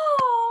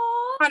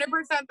 Oh, 100%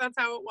 that's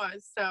how it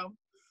was. So.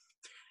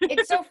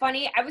 It's so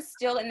funny. I was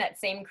still in that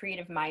same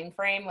creative mind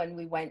frame when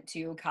we went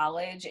to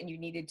college and you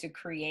needed to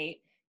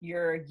create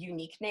your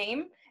unique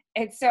name.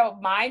 And so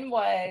mine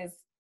was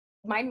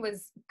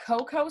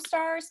Coco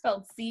Star,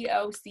 spelled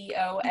Cocostar.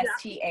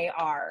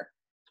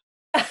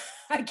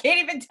 I can't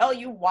even tell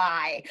you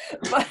why,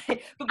 but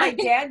my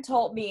dad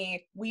told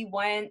me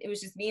it was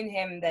just me and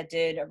him that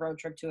did a road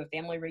trip to a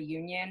family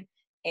reunion,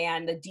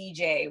 and the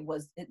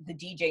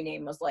DJ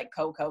name was like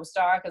Coco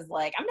Star, because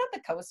like, I'm not the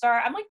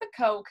co-star, I'm like the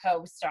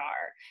co-star,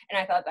 and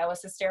I thought that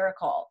was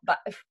hysterical, but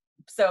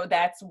so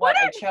that's what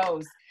I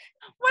chose.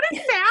 What a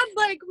sad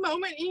like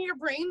moment in your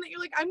brain that you're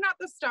like, I'm not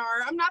the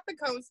star, I'm not the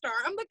co-star,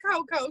 I'm the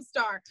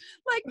co-star.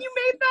 Like, you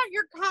made that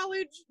your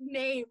college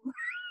name.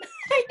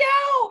 I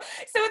know.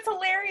 So it's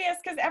hilarious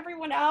because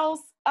everyone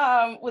else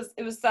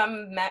was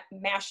some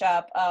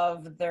mashup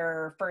of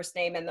their first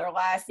name and their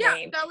last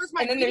name. Yeah, that was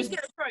my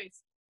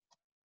choice.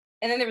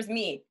 And then there was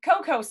me,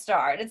 Coco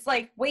Star. And it's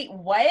like, wait,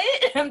 what?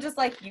 And I'm just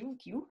like,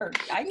 you heard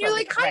me. And you're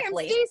like, hi, I'm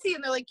Stacy.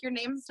 And they're like, your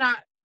name's not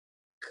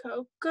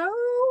Coco.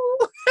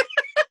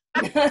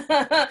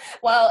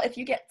 Well, if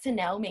you get to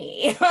know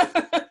me.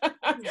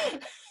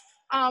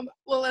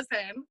 Well,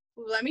 listen,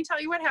 let me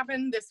tell you what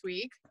happened this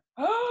week.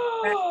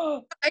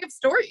 I have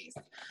stories.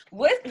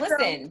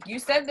 Listen, you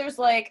said there's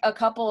like a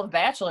couple of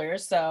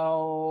bachelors,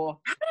 so.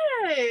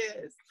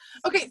 Yes.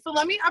 Okay, so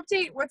let me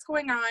update what's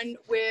going on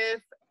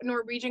with a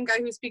Norwegian guy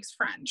who speaks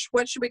French.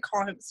 What should we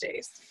call him,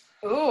 Stace?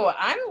 Ooh,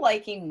 I'm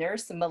liking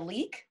Nurse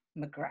Malik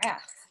McGrath.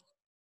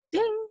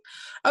 Ding.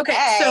 Okay,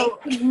 hey. So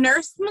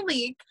Nurse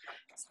Malik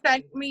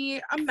sent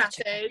me a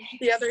message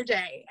the other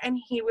day, and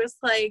he was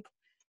like,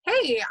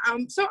 hey,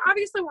 so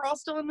obviously we're all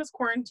still in this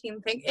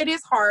quarantine thing. It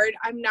is hard.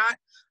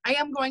 I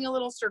am going a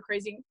little stir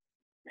crazy.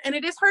 And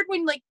it is hard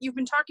when like you've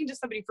been talking to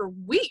somebody for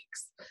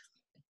weeks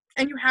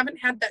and you haven't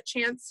had that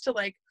chance to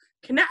like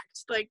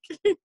connect. Like,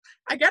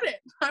 I get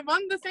it. I'm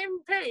on the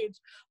same page.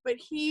 But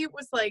he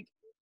was like,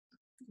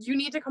 you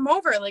need to come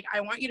over. Like,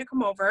 I want you to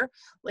come over.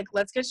 Like,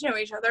 let's get to know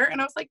each other. And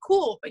I was like,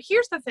 cool. But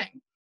here's the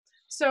thing.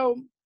 So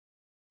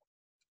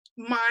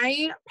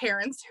my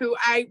parents, who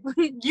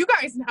you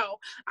guys know,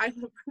 I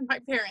live with my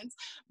parents,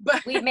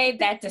 but we made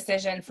that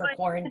decision for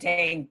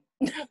quarantine.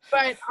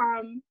 But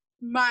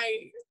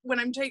when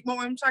I'm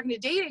talking to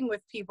dating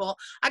with people,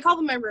 I call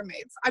them my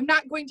roommates. I'm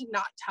not going to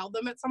not tell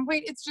them at some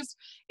point. It's just,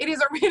 it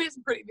is a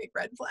pretty big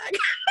red flag.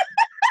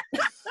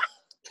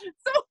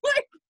 So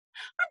like,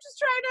 I'm just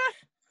trying to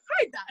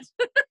hide that.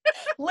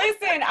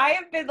 Listen, I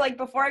have been like,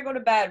 before I go to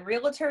bed,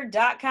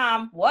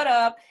 realtor.com, what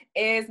up,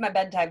 is my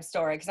bedtime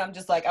story. Cause I'm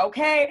just like,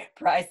 okay,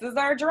 prices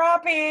are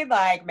dropping.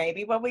 Like,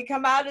 maybe when we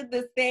come out of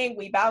this thing,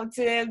 we about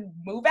to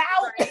move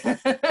out.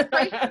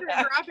 Right. Prices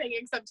are dropping,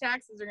 except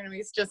taxes are going to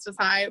be just as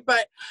high.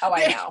 But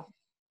I know.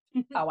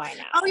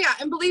 Oh yeah,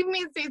 and believe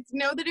me, States,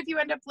 know that if you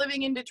end up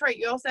living in Detroit,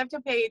 you also have to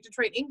pay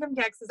Detroit income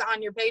taxes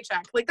on your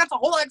paycheck. Like, that's a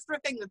whole extra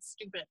thing that's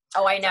stupid.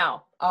 Oh, I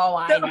know.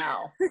 I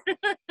know.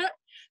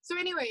 So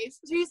anyways,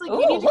 so he's like,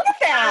 ooh, look at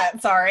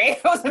that. Sorry,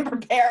 I wasn't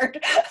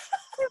prepared.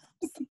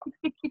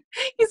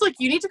 He's like,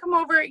 you need to come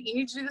over. You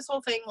need to do this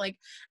whole thing. Like,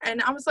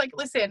 and I was like,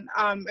 listen,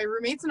 my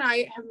roommates and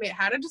I have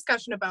had a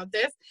discussion about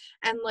this.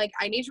 And like,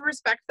 I need to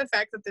respect the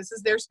fact that this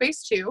is their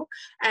space too.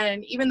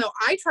 And even though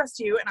I trust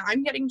you and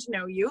I'm getting to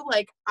know you,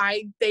 like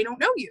they don't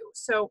know you.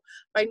 So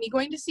by me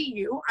going to see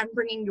you, I'm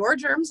bringing your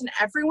germs and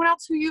everyone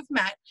else who you've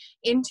met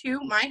into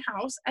my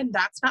house. And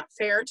that's not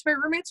fair to my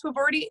roommates who have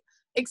already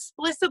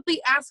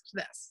explicitly asked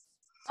this.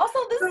 Also,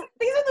 these are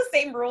the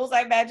same rules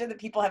I imagine that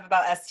people have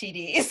about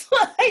STDs.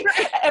 Like,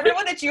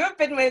 everyone that you have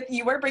been with,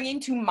 you are bringing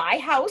to my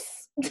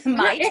house, to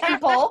my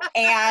temple,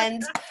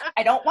 and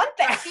I don't want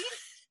that.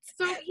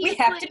 So we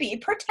have to be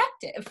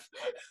protective.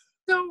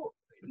 So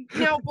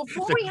now,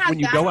 before we had when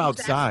you go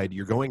outside,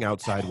 you're going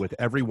outside with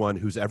everyone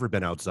who's ever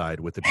been outside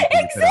with the people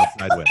you've been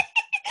outside with.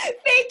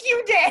 Thank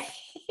you, Dave.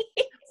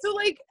 So,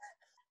 like,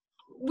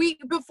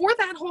 before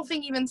that whole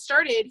thing even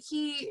started,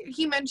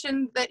 he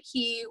mentioned that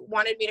he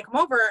wanted me to come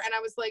over, and I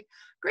was like,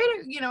 great,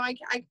 I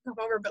can come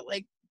over, but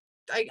like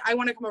I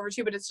want to come over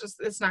too, but it's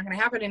not going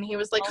to happen. And he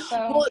was like, also,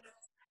 well,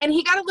 and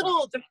he got a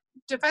little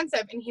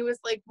defensive, and he was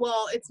like,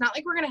 well, it's not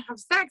like we're going to have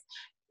sex.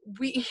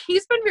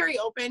 He's been very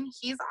open.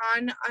 He's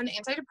on an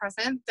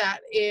antidepressant that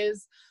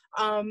is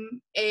a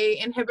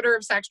inhibitor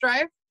of sex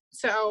drive.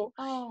 So,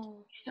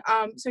 Oh.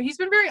 so he's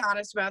been very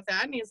honest about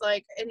that. And he's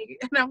like, and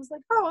I was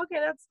like, oh, okay,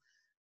 that's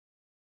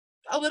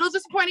a little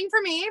disappointing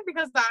for me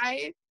because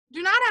I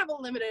do not have a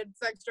limited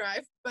sex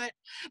drive, but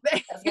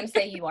I was going to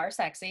say you are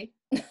sexy.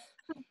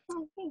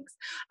 oh, thanks.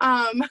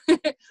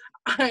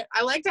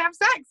 I like to have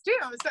sex too.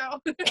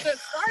 So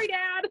sorry,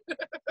 Dad.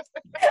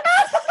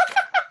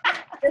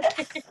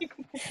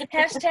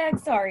 Hashtag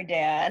sorry,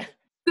 Dad.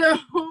 So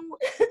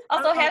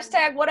also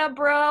hashtag what up,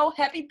 bro?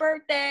 Happy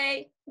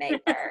birthday, May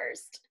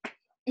 1st.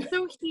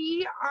 So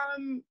he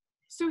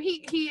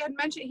had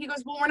mentioned, he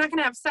goes, well, we're not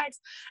gonna have sex.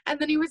 And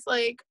then he was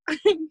like,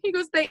 he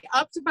goes, they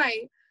upped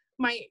my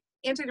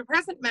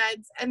antidepressant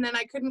meds, and then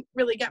I couldn't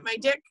really get my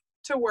dick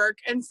to work,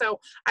 and so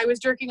I was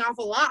jerking off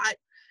a lot,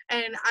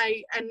 and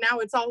now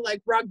it's all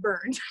like rug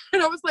burned.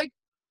 And I was like,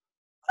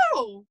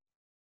 oh,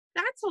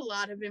 that's a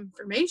lot of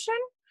information.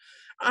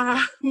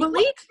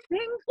 Malik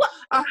thing.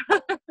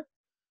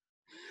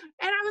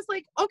 And I was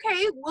like,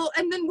 okay, well,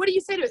 and then what do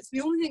you say to it? So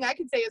the only thing I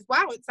could say is,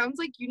 wow, it sounds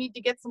like you need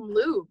to get some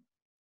lube,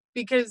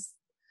 because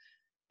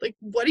like,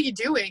 what are you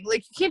doing?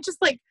 Like, you can't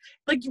just like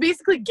you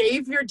basically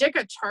gave your dick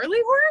a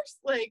Charlie horse?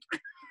 Like,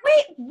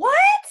 wait,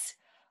 what?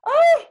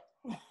 Oh,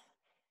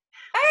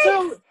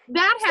 so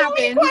that happened.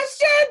 Many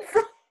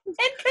questions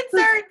and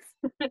concerns.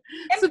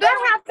 So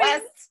that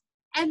happened.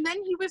 And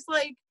then he was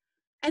like,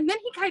 and then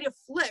he kind of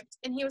flipped,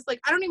 and he was like,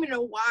 I don't even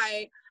know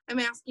why I'm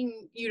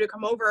asking you to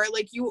come over.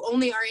 Like, you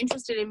only are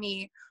interested in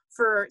me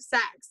for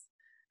sex.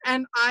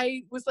 And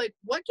I was like,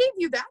 what gave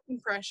you that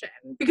impression?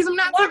 Because I'm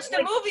not watched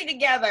a movie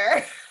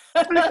together.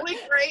 Like,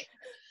 right?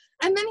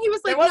 And then he was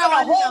like, there wasn't no,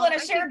 a hole in a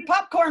shared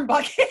popcorn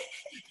bucket.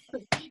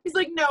 He's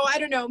like, no, I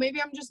don't know.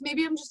 Maybe I'm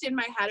just in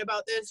my head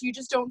about this. You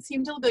just don't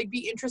seem to like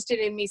be interested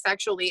in me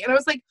sexually. And I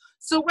was like,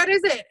 so what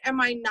is it? Am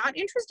I not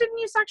interested in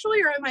you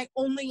sexually, or am I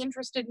only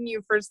interested in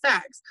you for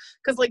sex?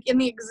 Because like in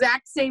the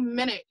exact same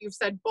minute you've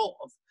said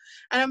both.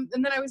 And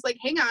then I was like,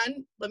 hang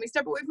on, let me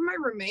step away from my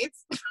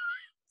roommates.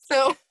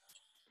 So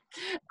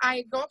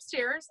I go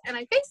upstairs and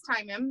I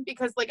FaceTime him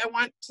because like I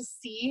want to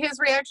see his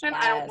reaction.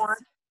 Yes. I don't want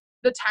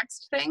the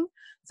text thing.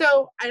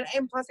 So,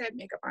 and plus I had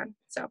makeup on.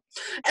 So,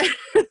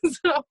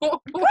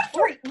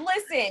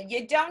 listen,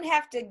 you don't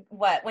have to,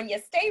 when you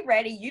stay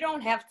ready, you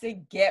don't have to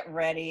get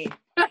ready.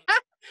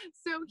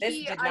 So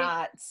this did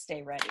not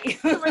stay ready.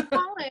 So I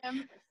call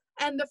him,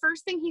 and the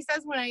first thing he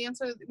says when he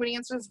answers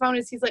his phone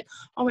is he's like,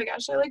 oh my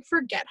gosh, I like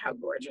forget how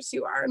gorgeous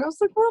you are. And I was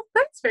like, well,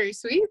 that's very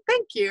sweet.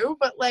 Thank you.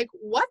 But like,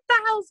 what the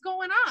hell's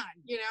going on?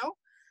 You know?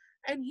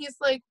 And he's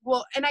like,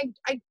 well, and I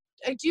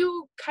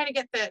do kind of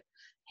get that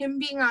him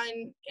being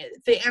on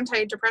the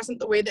antidepressant,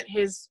 the way that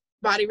his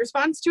body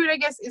responds to it, I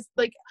guess, is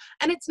like,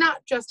 and it's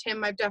not just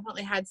him. I've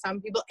definitely had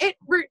some people.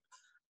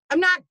 I'm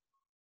not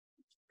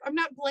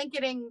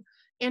blanketing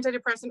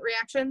antidepressant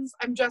reactions.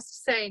 I'm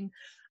just saying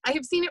I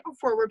have seen it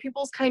before where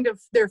people's kind of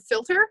their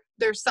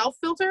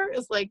self-filter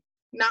is like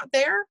not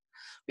there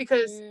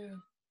because,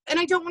 and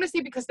I don't want to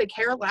say because they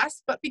care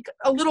less, but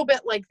a little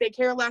bit like they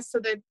care less, so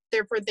that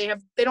therefore they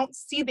don't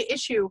see the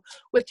issue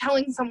with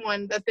telling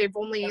someone that they've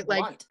only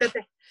like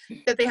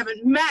that they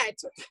haven't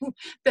met,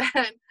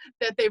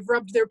 that they've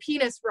rubbed their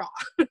penis raw.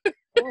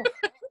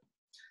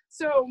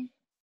 So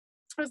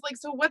I was like,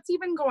 so what's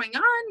even going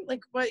on?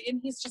 Like, what? And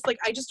he's just like,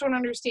 I just don't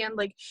understand.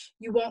 Like,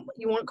 you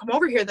won't come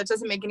over here. That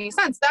doesn't make any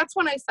sense. That's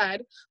when I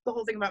said the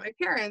whole thing about my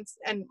parents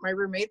and my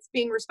roommates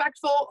being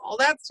respectful, all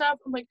that stuff.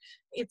 I'm like,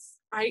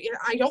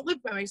 I don't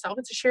live by myself.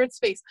 It's a shared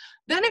space.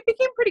 Then it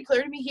became pretty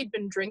clear to me he'd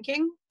been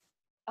drinking.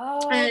 Oh,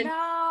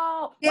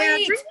 no. Yeah,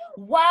 wait, drinking.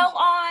 While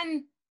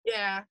on.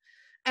 Yeah.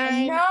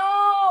 And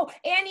no.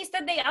 And he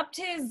said they upped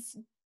his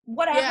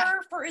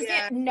whatever for his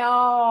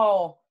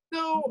no.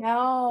 So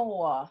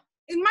no.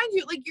 And mind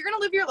you, like, you're going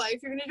to live your life.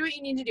 You're going to do what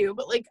you need to do.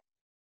 But, like,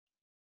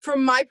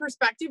 from my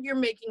perspective, you're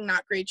making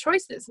not great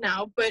choices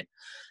now. But,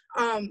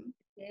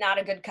 not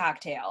a good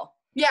cocktail.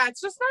 Yeah,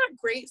 it's just not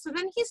great. So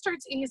then he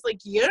starts, and he's like,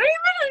 you don't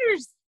even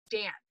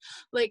understand.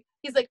 Like,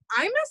 he's like,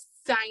 I'm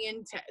a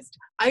scientist.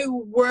 I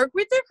work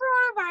with the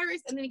coronavirus.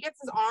 And then he gets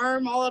his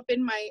arm all up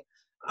in my,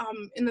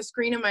 in the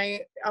screen of my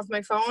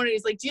phone, and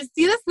he's like, do you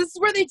see this? This is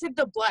where they took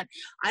the blood.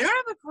 I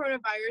don't have a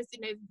coronavirus,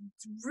 and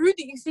it's rude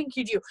that you think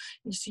you do.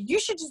 And so you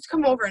should just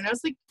come over. And I was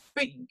like,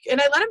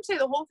 and I let him say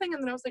the whole thing,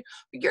 and then I was like,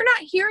 but you're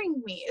not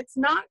hearing me. It's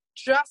not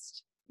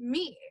just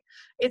me.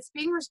 It's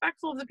being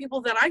respectful of the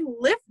people that I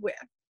live with.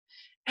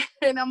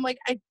 And I'm like,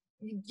 I'm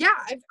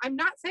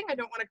not saying I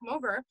don't want to come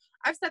over.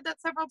 I've said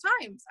that several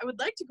times. I would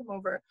like to come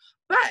over,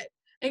 but.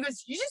 And he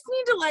goes, you just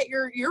need to let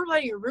your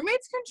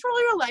roommates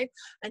control your life,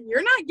 and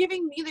you're not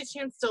giving me the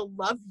chance to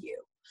love you.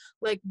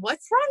 Like,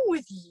 what's wrong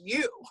with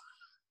you?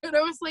 And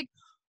I was like,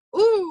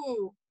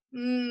 ooh,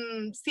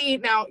 see,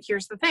 now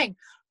here's the thing.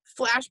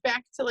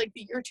 Flashback to like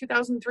the year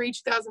 2003,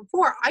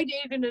 2004, I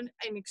dated an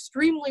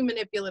extremely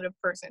manipulative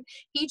person.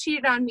 He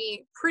cheated on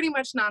me pretty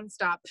much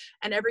nonstop.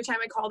 And every time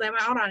I called him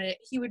out on it,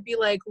 he would be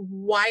like,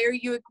 what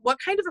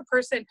kind of a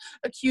person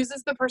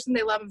accuses the person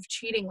they love of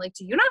cheating? Like,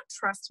 do you not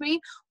trust me?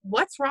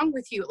 What's wrong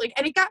with you? Like,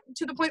 and it got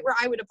to the point where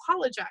I would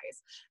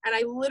apologize. And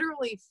I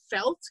literally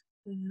felt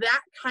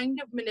that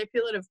kind of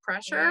manipulative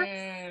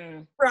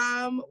pressure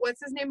from,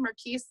 what's his name,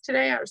 Marquise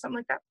today or something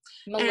like that.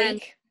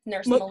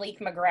 Nurse Malik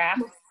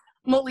McGrath.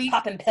 Malik.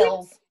 Popping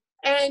pills.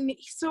 And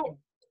so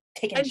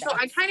taking shots. So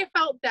I kind of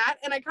felt that,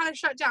 and I kind of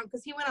shut down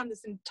because he went on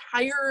this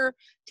entire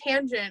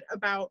tangent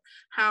about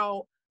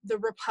how the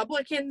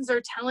Republicans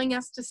are telling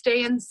us to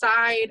stay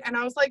inside. And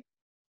I was like,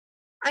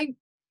 I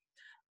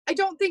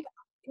don't think,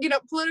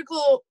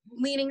 political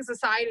leanings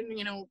aside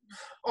and,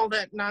 all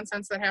that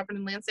nonsense that happened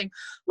in Lansing,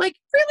 like,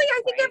 really,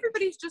 I think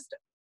everybody's just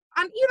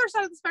on either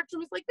side of the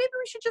spectrum is like, maybe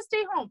we should just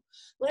stay home.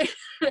 Like,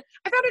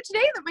 I found out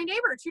today that my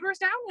neighbor 2 doors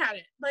down had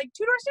it, like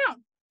 2 doors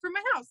down from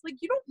my house.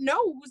 Like, you don't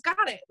know who's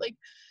got it. Like,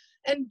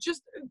 and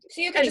just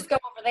so you can just go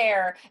over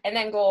there and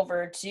then go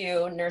over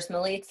to Nurse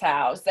Malik's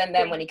house, and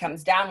then when he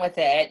comes down with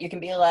it, you can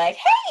be like,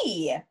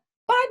 hey,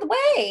 by the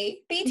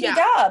way, BT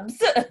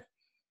dubs.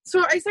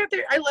 So I sat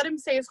there, I let him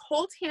say his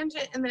whole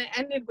tangent, and then it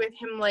ended with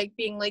him like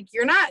being like,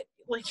 you're not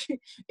like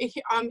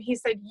he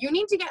said, you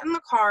need to get in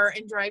the car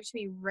and drive to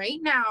me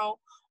right now,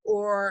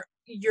 or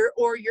you're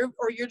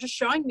just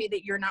showing me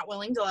that you're not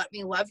willing to let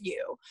me love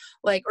you,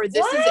 like, or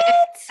this is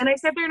it. And I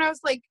sat there and I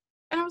was like,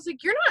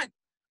 you're not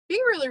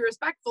being really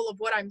respectful of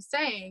what I'm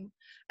saying.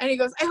 And he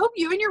goes, I hope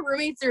you and your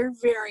roommates are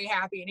very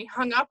happy. And he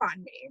hung up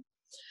on me.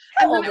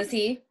 How old is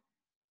he?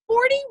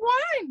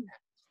 41.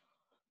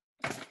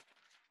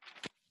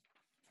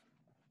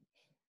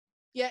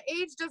 Yeah,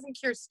 age doesn't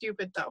cure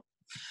stupid though.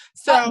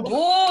 So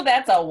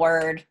that's a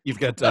word. You've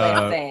got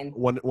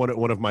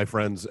one of my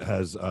friends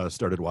has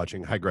started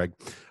watching. Hi, Greg,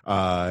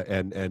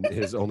 and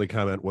his only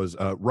comment was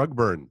rug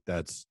burn.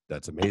 That's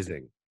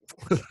amazing.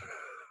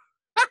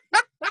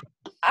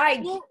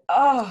 I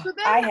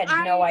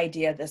had no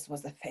idea this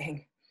was a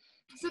thing.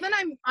 So then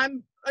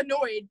I'm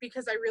annoyed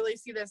because I really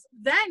see this.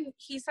 Then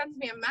he sends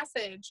me a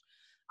message,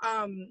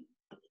 and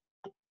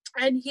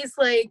he's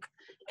like,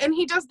 and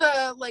he does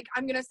the, like,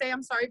 I'm going to say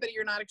I'm sorry, but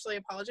you're not actually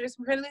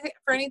apologizing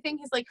for anything.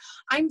 He's like,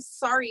 I'm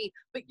sorry,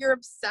 but you're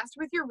obsessed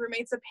with your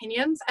roommate's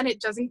opinions, and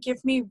it doesn't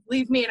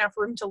leave me enough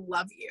room to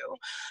love you.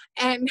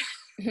 And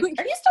like,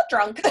 are you still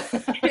drunk?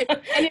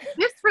 And if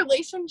this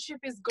relationship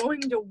is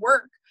going to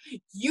work,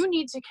 you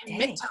need to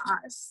commit to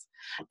us.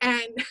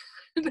 And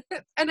then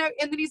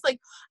he's like,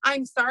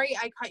 I'm sorry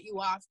I cut you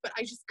off, but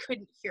I just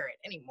couldn't hear it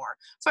anymore.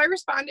 So I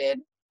responded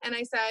and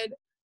I said,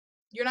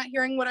 you're not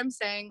hearing what I'm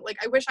saying. Like,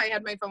 I wish I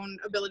had my phone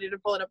ability to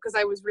pull it up because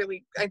I was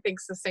really, I think,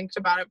 succinct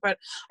about it. But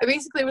I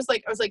basically was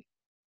like,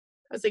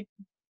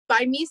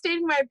 by me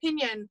stating my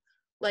opinion,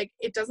 like,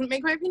 it doesn't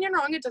make my opinion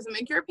wrong. It doesn't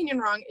make your opinion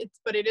wrong.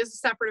 But it is a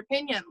separate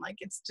opinion. Like,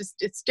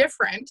 it's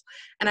different.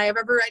 And I have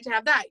every right to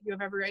have that. You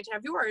have every right to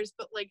have yours.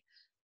 But like,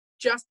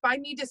 just by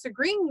me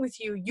disagreeing with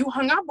you, you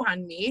hung up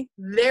on me.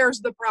 There's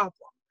the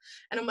problem.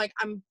 And I'm like,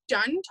 I'm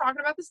done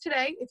talking about this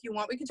today. If you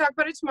want, we can talk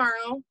about it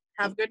tomorrow.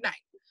 Have a good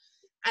night.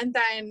 And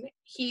then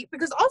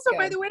because also,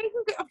 by the way,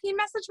 he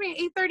messaged me at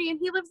 8:30 and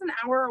he lives an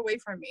hour away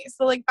from me.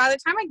 So like, by the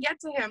time I get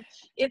to him,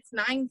 it's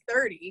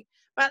 9:30.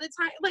 By the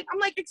time, like, I'm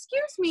like,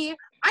 excuse me,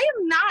 I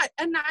am not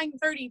a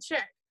 9:30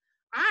 chick.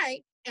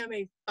 I am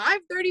a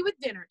 5:30 with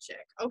dinner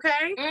chick.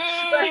 Okay.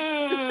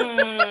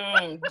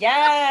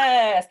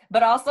 Yes.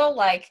 But also,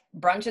 like,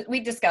 brunch, we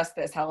discussed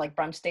this, how like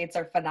brunch dates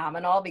are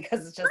phenomenal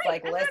because it's just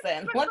like,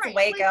 listen, let's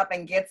wake up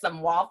and get some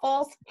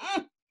waffles.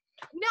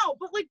 No,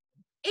 but like,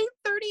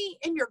 8:30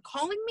 and you're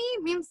calling me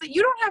means that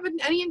you don't have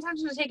any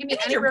intention of taking me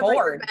anywhere. You're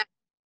bored.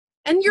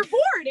 And you're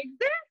bored,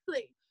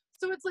 exactly.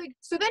 So it's like,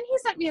 so then he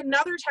sent me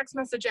another text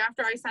message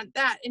after I sent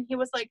that, and he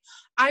was like,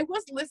 I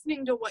was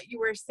listening to what you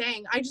were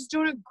saying. I just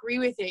don't agree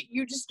with it.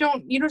 You just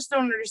don't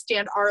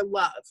understand our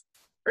love,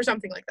 or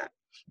something like that.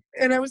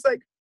 And I was like,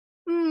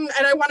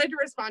 and I wanted to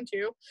respond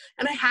to,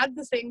 and I had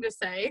the thing to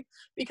say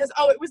because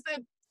I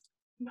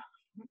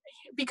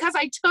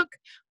took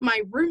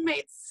my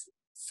roommate's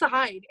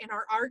side in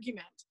our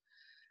argument.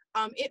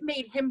 It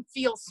made him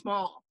feel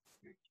small.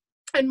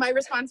 And my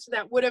response to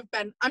that would have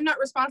been, I'm not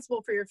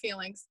responsible for your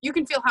feelings. You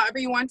can feel however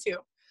you want to.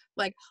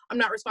 Like, I'm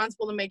not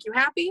responsible to make you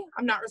happy.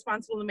 I'm not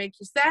responsible to make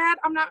you sad.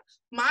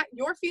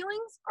 Your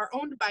feelings are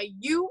owned by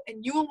you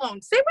and you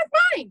alone. Same with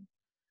mine.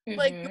 Mm-hmm.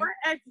 Like,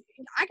 I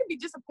can be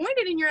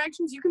disappointed in your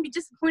actions. You can be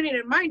disappointed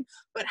in mine.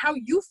 But how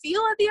you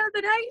feel at the end of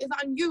the day is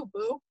on you,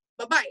 boo.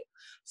 Bye-bye.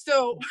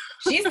 So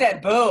she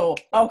said boo,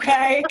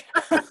 okay?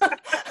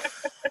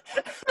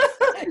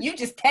 You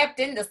just tapped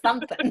into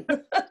something.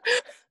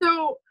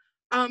 So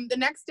the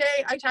next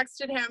day I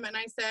texted him and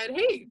I said,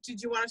 hey,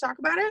 did you want to talk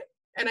about it?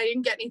 And I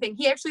didn't get anything.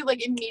 He actually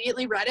like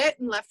immediately read it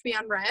and left me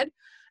on read.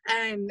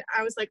 And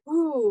I was like,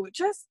 ooh,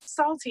 just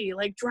salty,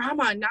 like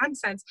drama,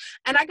 nonsense.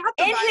 And I got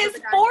the in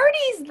his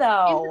 40s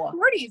though. In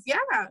his 40s,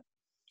 yeah.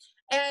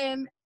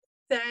 And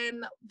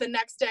then the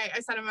next day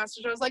I sent a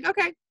message. I was like,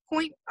 okay,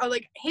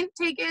 hint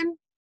taken.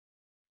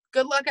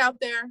 Good luck out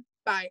there.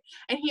 Bye.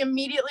 And he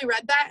immediately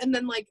read that, and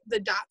then like the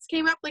dots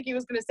came up like he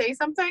was going to say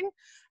something,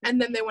 and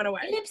then they went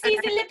away.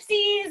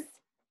 Ellipses.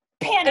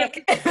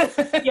 Panic.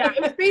 Yeah,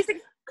 it was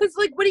basic. Because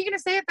like, what are you going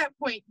to say at that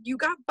point? You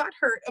got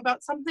butthurt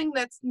about something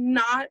that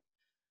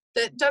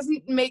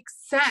doesn't make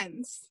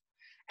sense,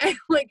 and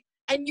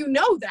and you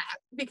know that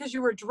because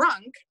you were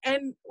drunk,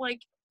 and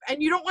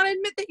you don't want to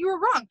admit that you were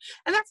wrong.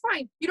 And that's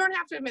fine. You don't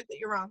have to admit that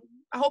you're wrong.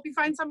 I hope you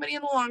find somebody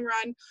in the long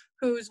run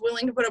who's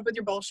willing to put up with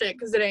your bullshit,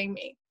 because it ain't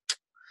me.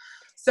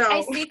 So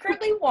I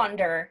secretly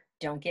wonder,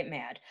 don't get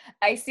mad.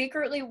 I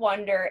secretly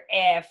wonder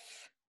if,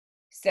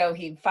 so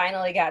he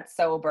finally got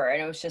sober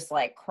and it was just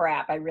like,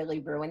 crap, I really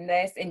ruined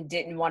this, and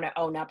didn't want to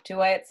own up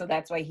to it. So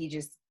that's why he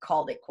just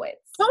called it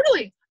quits.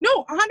 Totally.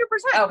 No, 100%.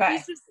 Okay.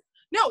 He's just,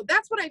 no,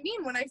 that's what I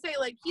mean when I say,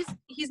 like,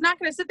 he's not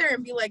going to sit there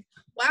and be like,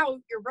 wow,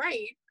 you're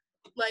right.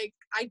 Like,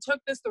 I took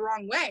this the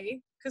wrong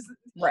way.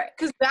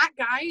 Because that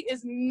guy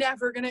is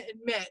never going to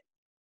admit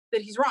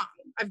that he's wrong.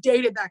 I've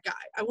dated that guy.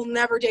 I will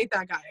never date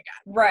that guy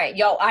again. Right.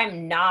 Yo,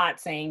 I'm not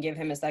saying give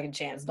him a second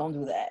chance. Don't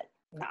do that.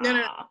 Nah.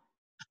 No.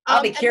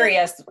 I'll be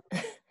curious.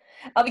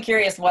 I'll be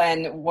curious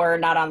when we're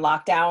not on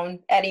lockdown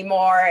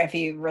anymore if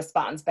he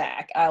responds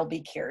back. I'll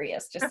be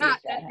curious to see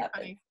if that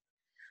happens.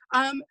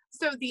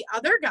 So the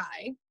other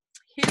guy,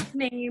 his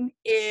name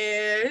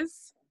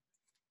is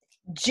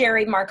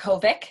Jerry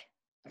Markovic.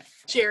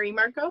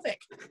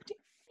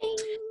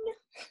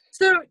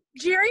 So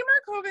Jerry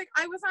Markovic,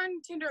 I was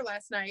on Tinder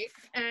last night,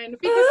 and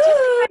because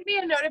Tinder sent me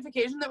a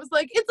notification that was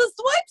like, it's a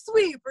swipe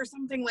sweep or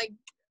something like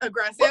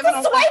aggressive. What's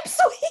a swipe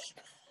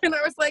sweep? And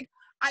I was like,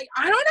 I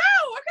don't know,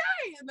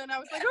 okay. And then I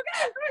was like,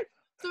 okay, great.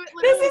 So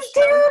this is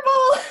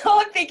terrible. All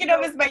I'm thinking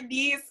of is my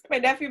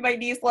nephew, my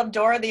niece love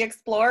Dora the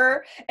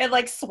Explorer, and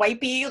like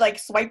Swipey, like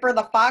Swiper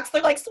the Fox.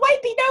 They're like,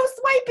 Swipey, no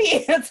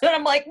Swipey. And so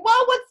I'm like,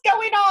 whoa, what's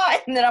going on?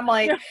 And then I'm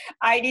like,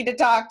 I need to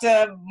talk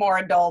to more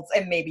adults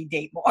and maybe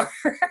date more.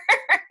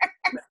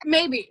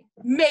 Maybe.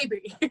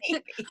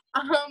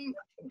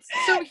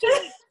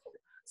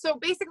 So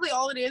basically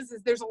all it is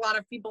there's a lot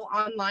of people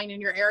online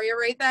in your area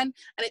right then,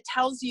 and it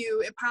tells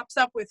you, it pops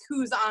up with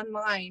who's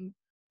online.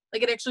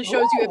 Like, it actually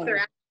shows you if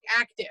they're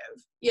active.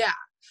 Yeah.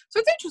 So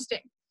it's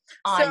interesting.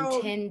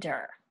 On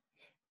Tinder.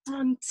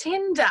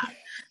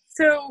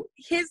 So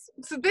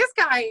this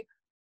guy,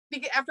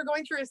 after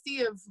going through a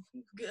sea of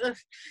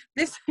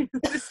this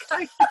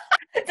guy.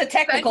 It's a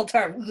technical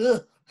term.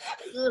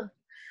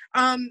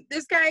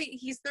 This guy,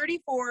 he's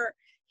 34.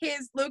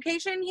 His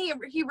location,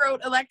 he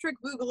wrote Electric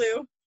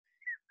Boogaloo.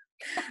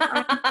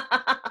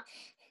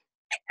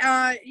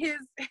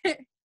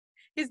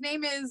 His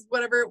name is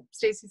whatever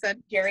Stacy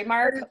said. Jerry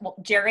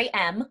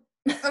M.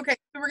 Okay,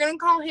 so we're gonna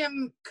call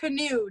him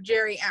Canoe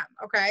Jerry M.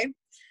 Okay.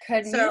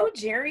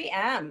 Jerry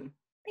M.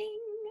 Bing.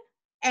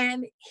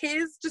 And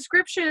his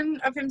description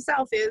of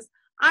himself is,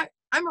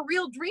 I'm a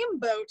real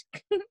dreamboat,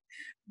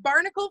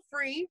 barnacle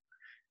free,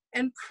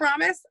 and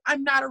promise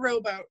I'm not a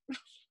rowboat.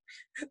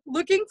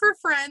 Looking for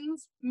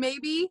friends,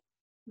 maybe,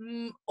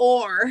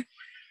 or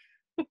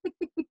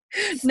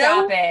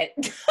Stop it.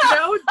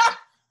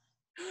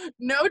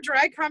 No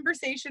dry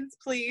conversations,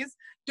 please.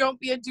 Don't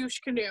be a douche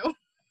canoe.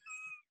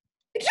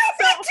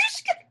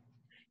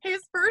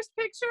 His first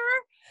picture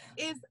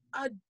is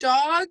a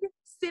dog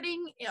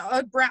sitting,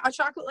 a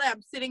chocolate lab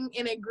sitting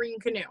in a green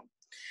canoe.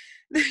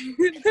 Then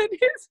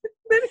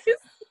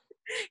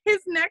his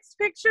next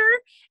picture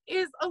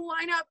is a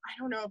lineup. I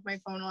don't know if my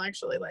phone will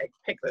actually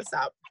pick this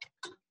up.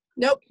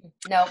 Nope.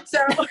 So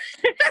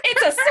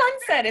it's a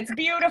sunset. It's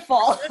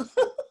beautiful.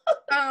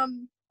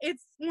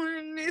 It's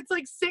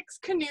like 6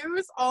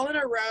 canoes all in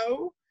a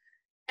row,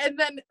 and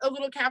then a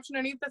little caption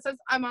underneath that says,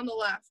 I'm on the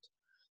left.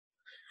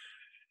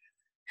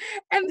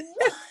 And then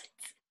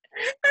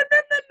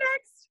the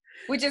next,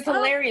 which is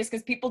hilarious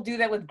because people do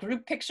that with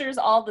group pictures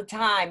all the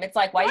time. It's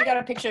like, why you got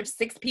a picture of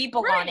 6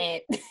 people on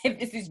it if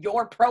this is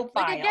your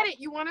profile? I get it.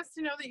 You want us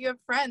to know that you have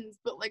friends,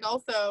 but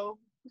also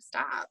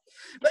stop.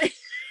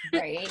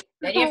 Right.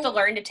 Then you have to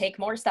learn to take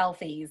more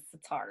selfies.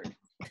 It's hard.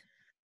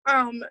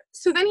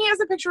 So then he has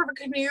a picture of a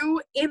canoe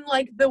in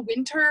the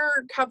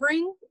winter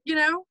covering,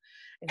 and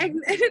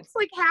it's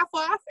half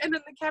off, and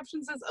then the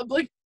caption says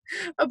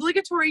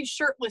obligatory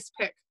shirtless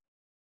pic.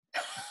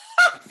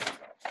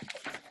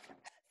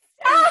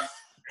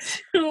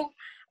 So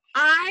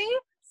I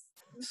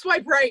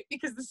swipe right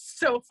because this is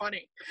so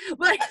funny.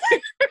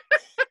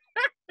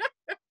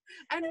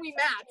 And we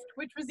matched,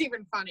 which was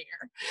even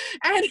funnier.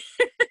 And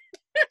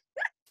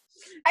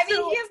I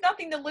mean, he has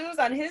nothing to lose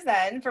on his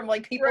end from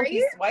people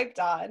he swiped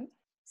on.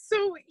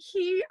 So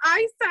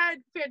I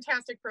said,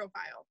 fantastic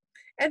profile.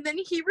 And then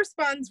he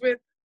responds with,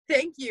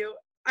 thank you.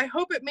 I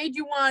hope it made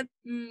you want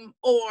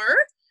more.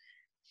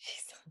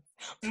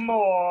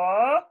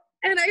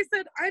 And I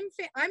said, I'm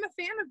a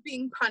fan of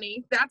being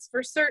punny. That's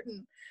for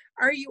certain.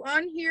 Are you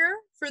on here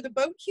for the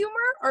boat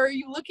humor, or are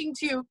you looking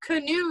to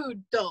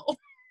canoodle?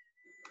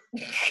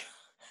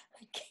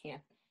 I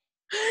can't.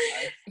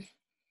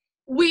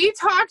 We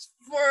talked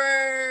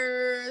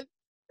for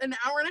an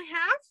hour and a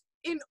half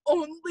in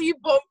only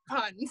boat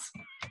puns.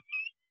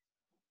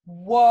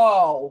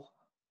 Whoa.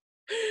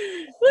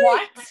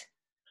 What?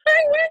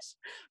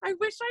 I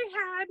wish I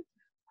have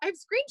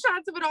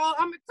screenshots of it all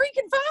on my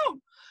freaking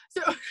phone.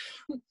 So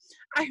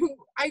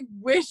I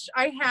wish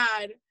I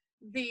had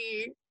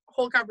the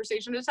whole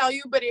conversation to tell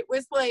you, but it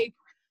was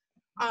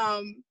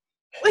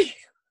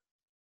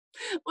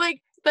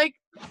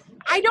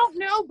I don't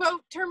know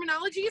boat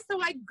terminology,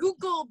 so I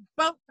Googled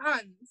boat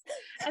puns.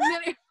 And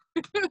then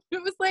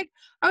it was like,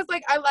 I was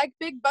like, I like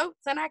big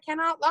boats and I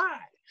cannot lie.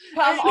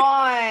 Come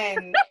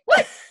on.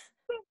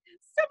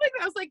 Stuff like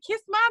that. I was like,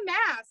 kiss my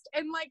mast.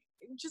 And like,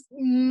 just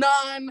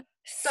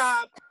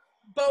non-stop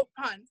boat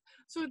puns.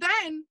 So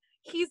then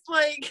he's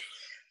like,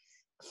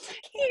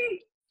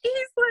 he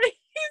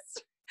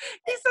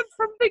said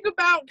something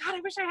about, God,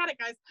 I wish I had it,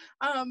 guys.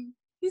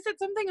 He said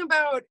something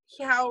about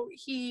how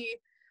he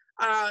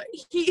wanted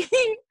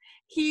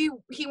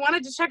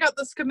to check out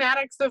the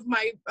schematics of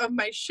my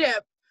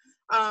ship,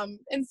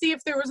 and see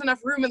if there was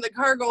enough room in the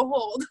cargo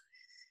hold.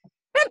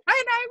 And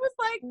I was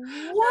like,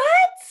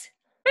 what?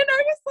 And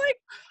I was like,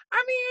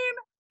 I mean,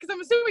 because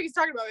I'm assuming he's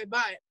talking about my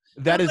butt.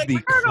 That is like, the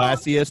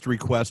classiest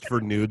request for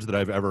nudes that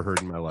I've ever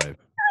heard in my life.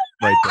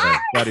 Right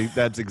there.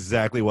 That's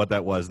exactly what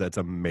that was. That's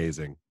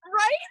amazing.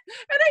 Right?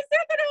 And I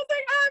said that, I was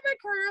like,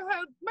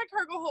 my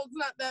cargo hold's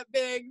not that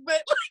big,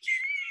 but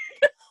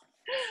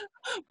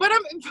like,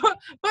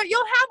 but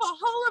you'll have a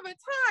hull of a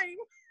time.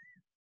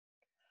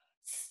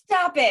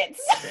 Stop it.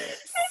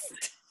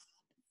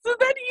 So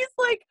then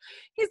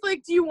he's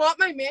like, do you want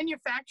my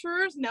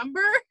manufacturer's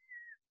number?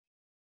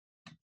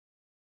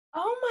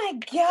 Oh my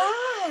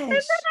gosh. And then I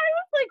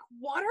was like,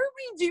 what are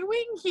we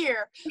doing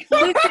here?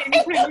 Listen,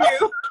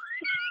 Canoe.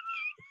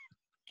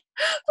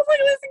 I was like,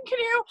 listen,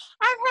 Canoe,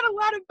 I've had a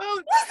lot of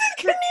boats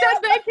that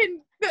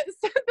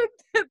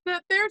said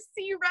that they're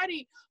sea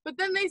ready, but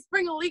then they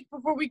spring a leak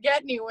before we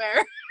get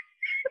anywhere.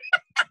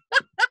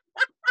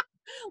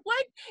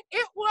 Like,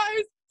 it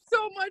was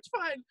so much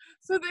fun.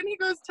 So then he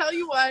goes, tell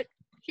you what,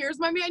 here's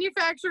my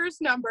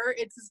manufacturer's number.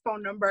 It's his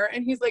phone number.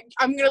 And he's like,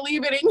 I'm going to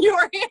leave it in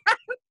your hands.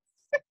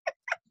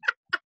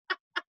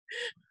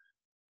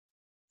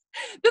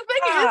 The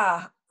thing is,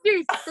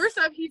 dude, first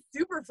off, he's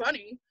super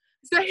funny.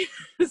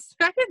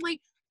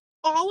 Secondly,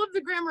 all of the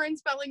grammar and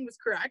spelling was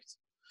correct.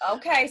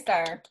 Okay,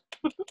 sir.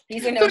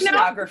 He's an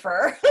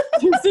oceanographer.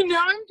 So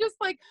now I'm just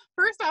like,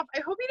 first off,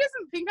 I hope he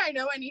doesn't think I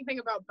know anything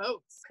about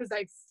boats, because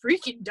I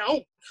freaking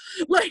don't.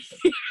 Like,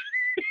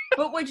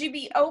 but would you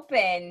be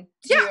open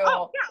to?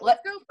 Yeah,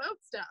 let's go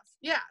boat stuff.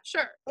 Yeah,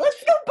 sure.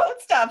 Let's go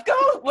boat stuff. Go.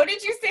 What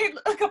did you say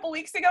a couple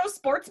weeks ago?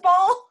 Sports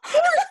ball?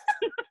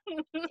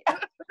 Yeah.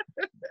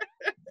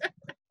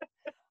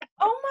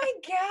 Oh my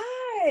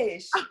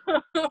gosh.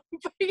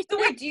 So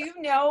wait, do you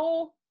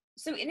know?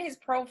 So in his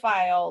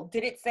profile,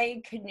 did it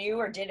say Canoe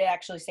or did it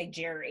actually say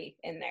Jerry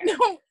in there?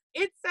 No,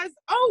 it says,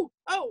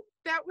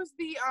 that was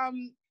the,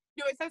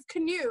 no, it says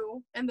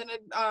Canoe and then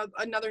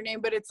another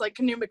name, but it's like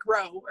Canoe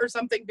McRow or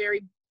something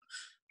very.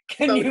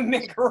 Canoe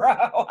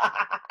McRow.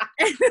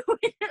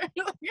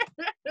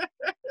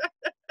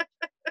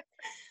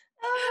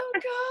 Oh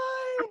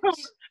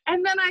gosh.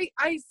 And then I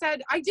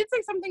said, I did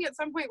say something at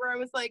some point where I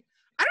was like,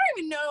 I don't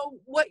even know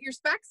what your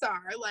specs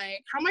are.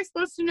 Like, how am I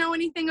supposed to know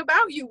anything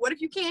about you? What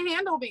if you can't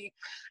handle me?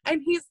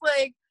 And he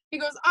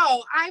goes,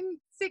 oh, I'm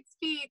 6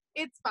 feet.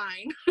 It's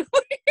fine.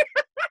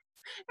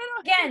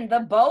 Again,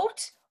 the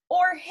boat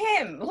or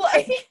him?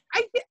 Like,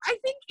 I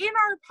think in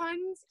our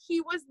puns,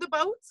 he was the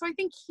boat. So I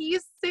think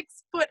he's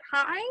 6 foot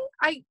high.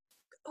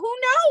 Who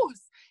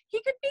knows?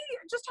 He could be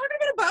just talking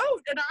about a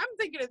boat, and I'm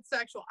thinking it's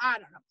sexual. I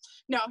don't know.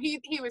 No, he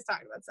was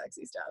talking about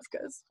sexy stuff,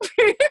 because.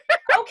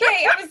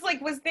 Okay, I was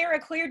like, was there a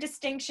clear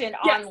distinction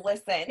on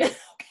listen? And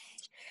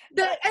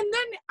then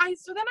I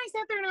sat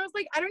there and I was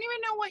like, I don't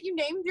even know what you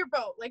named your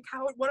boat. Like,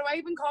 what do I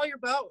even call your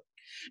boat?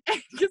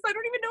 Because I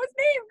don't even know his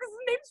name, because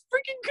his name's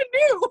freaking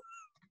Canoe.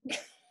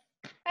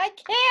 I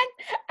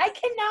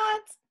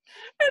cannot.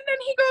 And then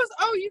he goes,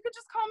 oh, you could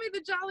just call me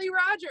the Jolly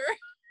Roger.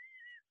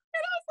 And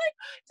I was like,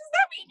 does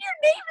that mean your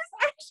name is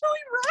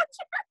actually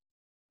Roger?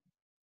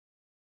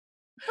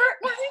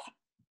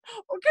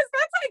 Because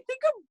that's what I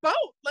think of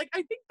boat. Like,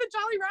 I think the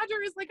Jolly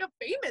Roger is like a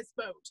famous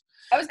boat.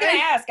 I was going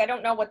to ask. I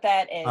don't know what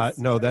that is.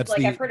 No, that's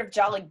I've heard of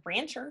Jolly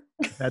Rancher.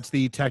 That's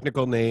the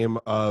technical name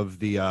of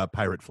the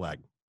pirate flag.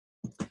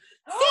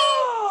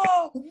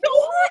 Oh,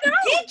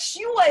 get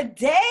you a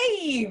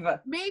Dave.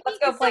 Maybe. Let's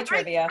go play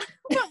trivia.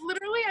 But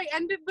literally, I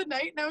ended the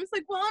night and I was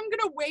like, well, I'm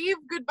going to wave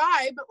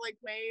goodbye, but like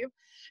wave.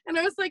 And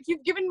I was like,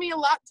 you've given me a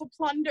lot to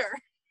plunder.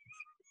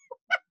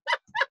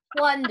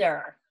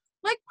 Plunder.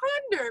 Like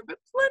plunder, but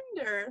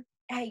plunder.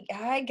 I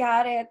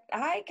got it.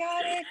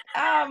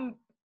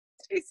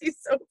 Stacey's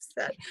so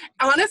upset.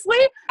 Honestly,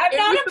 I'm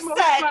not upset. The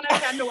most fun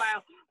I've had in a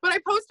while. But I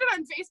posted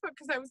on Facebook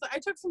because I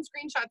took some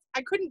screenshots.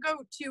 I couldn't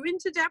go too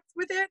into depth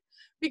with it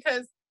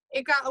because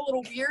it got a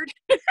little weird.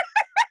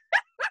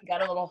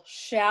 Got a little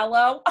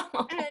shallow.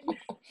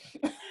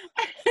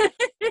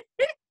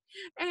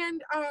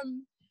 and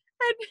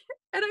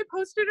I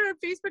posted it on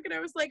Facebook and I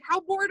was like, how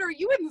bored are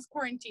you in this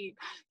quarantine?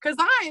 Because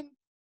I'm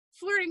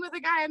flirting with a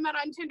guy I met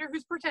on Tinder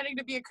who's pretending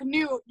to be a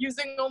canoe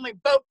using only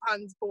boat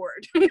puns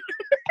board.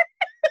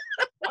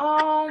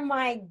 Oh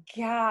my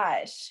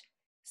gosh.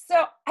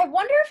 So I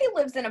wonder if he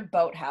lives in a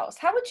boathouse.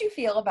 How would you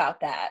feel about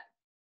that?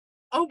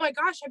 Oh my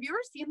gosh. Have you ever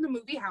seen the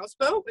movie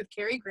Houseboat with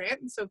Cary Grant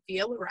and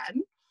Sophia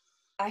Loren?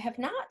 I have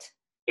not.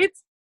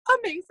 It's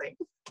amazing.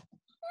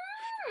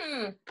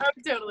 I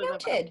would totally live on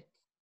a boat.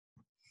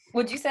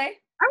 Would you say?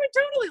 I would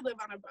totally live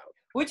on a boat.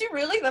 Would you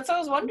really? That's what I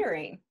was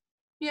wondering.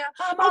 Yeah.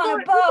 I'm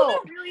on a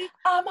boat.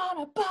 I'm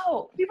on a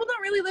boat. People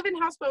don't really live in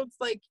houseboats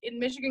like in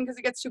Michigan because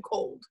it gets too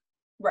cold.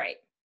 Right.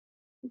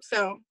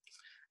 So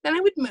then I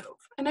would move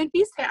and I'd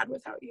be sad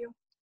without you.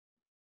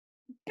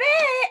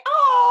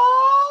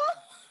 Oh,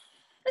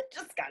 it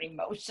just got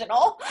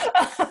emotional.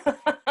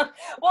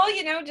 Well,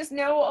 just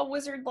know a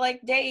wizard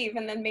like Dave,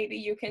 and then maybe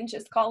you can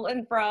just call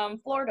in from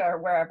Florida or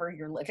wherever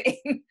you're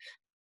living.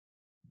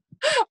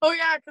 Oh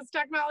yeah, because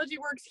technology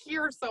works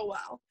here so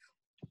well.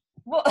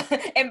 Well,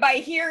 and by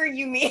here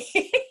you mean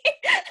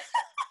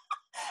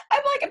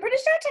I'm pretty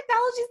sure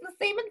technology is the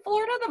same in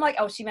Florida. I'm like,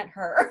 oh, she meant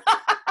her.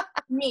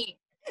 Me.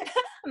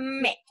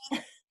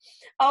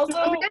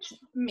 Also,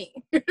 me.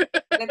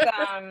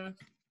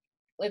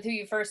 with who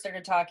you first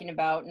started talking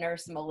about,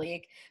 Nurse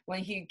Malik, when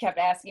he kept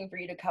asking for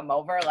you to come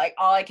over,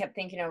 all I kept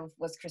thinking of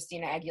was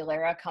Christina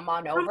Aguilera, "Come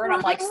On Over," and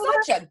I'm like,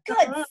 such a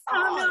good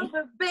song.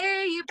 Over,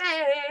 baby.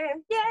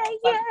 Yeah.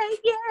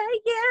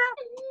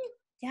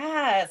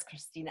 Yes,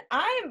 Christina.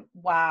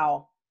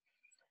 Wow.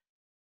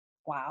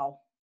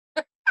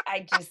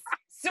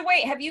 So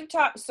wait, have you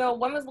talked, so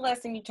when was the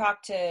last time you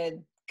talked to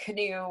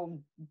Canoe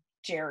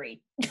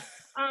Jerry?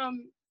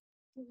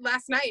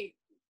 Last night.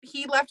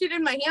 He left it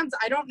in my hands.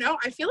 I don't know.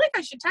 I feel like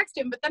I should text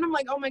him, but then I'm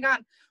like, oh my God,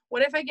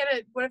 what if I get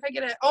a,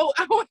 oh,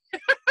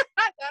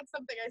 that's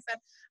something I said.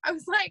 I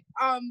was like,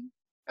 I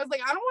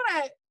don't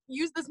want to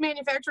use this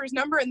manufacturer's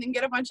number and then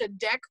get a bunch of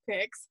deck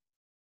pics.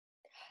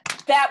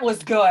 That was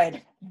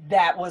good.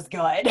 That was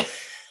good.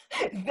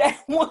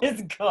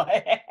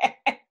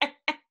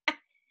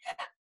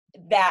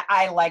 That,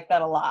 I like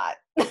that a lot.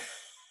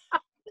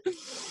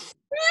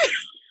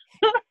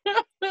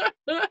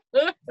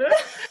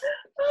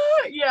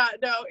 Yeah,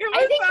 no.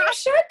 I think you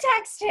should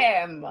text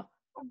him.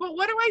 But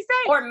what do I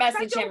say? Or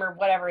message him or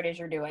whatever it is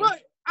you're doing. Look,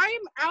 I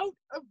am out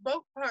of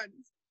boat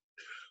puns.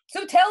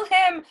 So tell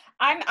him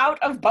I'm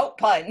out of boat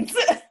puns.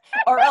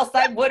 Or else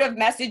I would have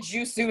messaged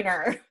you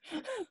sooner.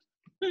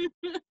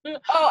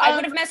 Oh, I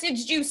would have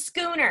messaged you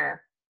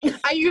schooner.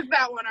 I used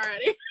that one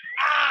already.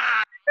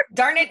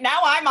 Darn it,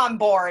 now I'm on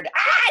board.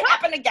 It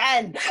happened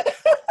again.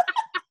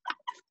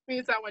 I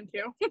used that one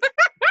too.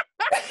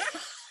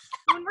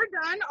 When we're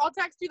done, I'll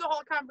text you the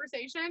whole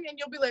conversation and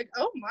you'll be like,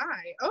 oh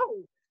my,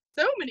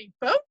 so many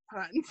boat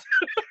puns.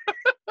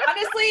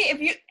 Honestly,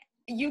 if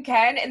you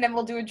can, and then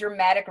we'll do a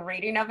dramatic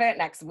reading of it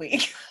next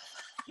week.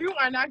 You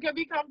are not going to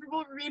be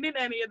comfortable reading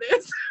any of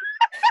this.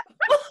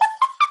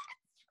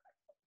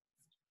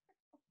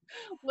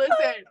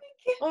 Listen.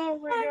 Oh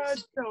my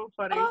God, so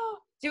funny.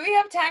 Do we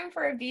have time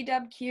for a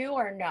VWQ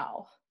or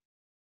no?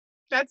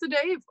 That's a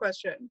Dave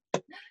question.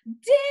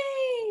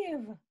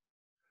 Dave!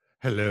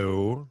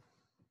 Hello.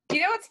 You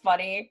know what's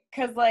funny?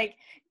 Because,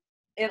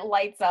 it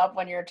lights up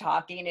when you're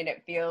talking and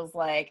it feels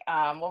like,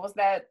 what was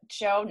that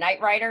show? Knight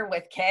Rider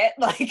with Kit?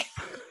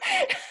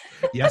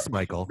 Yes,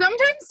 Michael.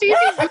 Sometimes, Stacey,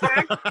 you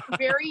act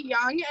very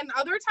young, and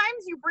other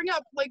times you bring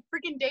up,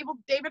 freaking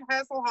David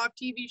Hasselhoff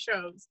TV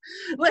shows.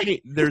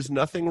 Hey, there's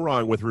nothing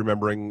wrong with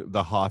remembering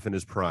the Hoff in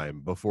his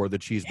prime before the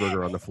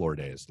cheeseburger on the floor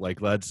days.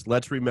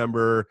 Let's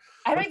remember.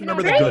 Let's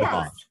remember the good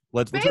Hoff.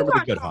 Let's remember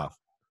the good Hoff.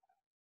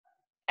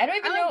 I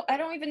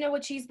don't even know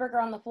what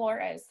cheeseburger on the floor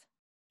is.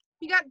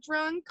 He got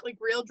drunk,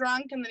 real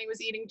drunk, and then he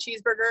was eating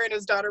cheeseburger, and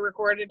his daughter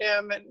recorded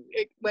him, and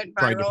it went viral.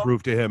 Trying to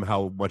prove to him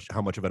how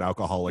much of an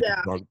alcoholic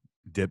drunk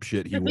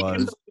dipshit he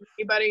was.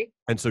 Anybody.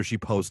 And so she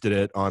posted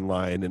it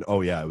online, and it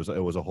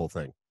was a whole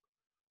thing.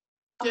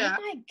 Yeah.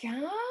 Oh my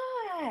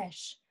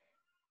gosh.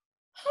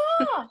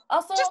 Huh.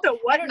 Also, just a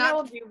what I don't not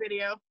know to do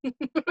video.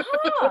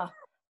 Huh.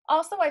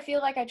 Also, I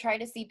feel like I try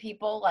to see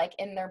people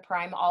in their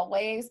prime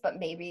always, but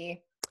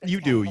maybe you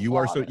do. You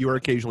are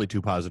occasionally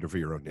too positive for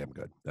your own damn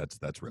good. That's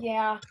real.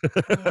 Yeah.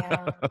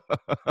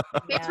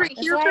 It's right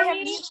here for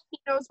me. He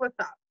knows what's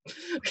up.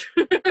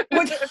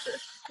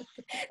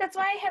 That's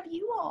why I have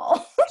you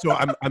all. So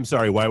I'm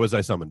sorry. Why was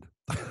I summoned?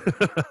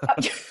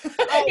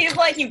 He's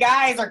like, you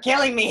guys are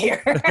killing me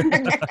here.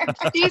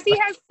 Stacey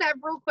has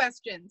several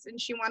questions, and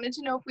she wanted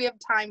to know if we have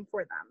time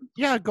for them.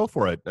 Yeah, go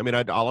for it. I mean,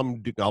 all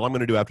I'm going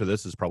to do after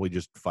this is probably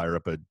just fire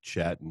up a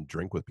chat and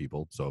drink with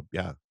people. So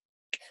yeah.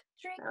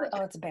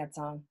 It's a bad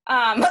song.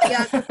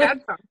 Yeah, it's a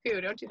bad song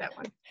too. Don't do that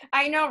one.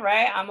 I know,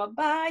 right? I'ma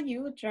buy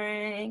you a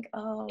drink.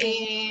 Oh,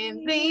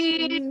 and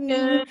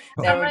there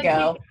we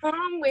go.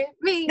 Come with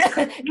me.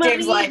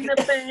 Dave's like.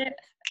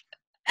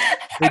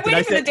 Wait,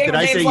 did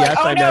I say yes?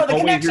 Oh, I no, meant, the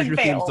wait, here's connection your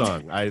failed. theme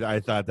song. I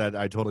thought that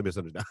I totally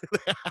misunderstood.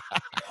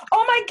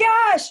 Oh my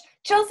gosh,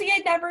 Chelsea,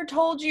 I never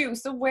told you.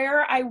 So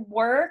where I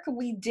work,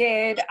 we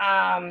did,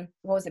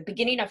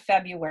 beginning of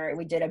February,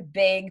 we did a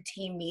big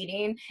team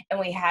meeting and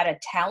we had a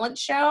talent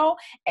show,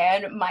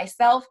 and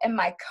myself and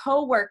my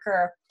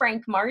coworker,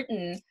 Frank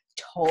Martin,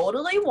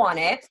 totally won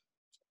it.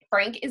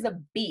 Frank is a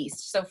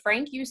beast. So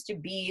Frank used to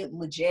be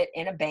legit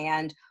in a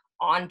band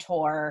on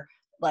tour,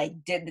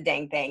 did the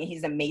dang thing.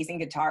 He's an amazing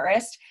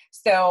guitarist.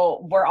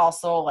 So we're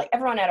also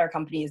everyone at our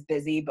company is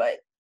busy, but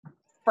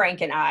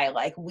Frank and I,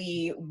 like,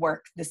 we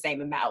work the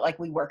same amount. Like,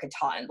 we work a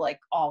ton, like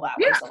all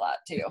hours a lot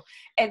too.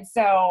 And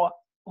so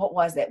what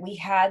was it? We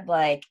had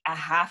like a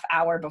half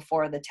hour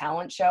before the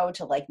talent show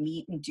to like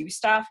meet and do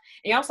stuff.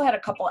 And he also had a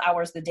couple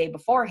hours the day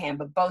beforehand,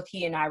 but both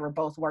he and I were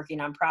both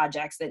working on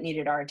projects that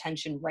needed our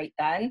attention right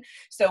then.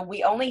 So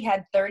we only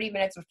had 30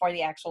 minutes before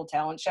the actual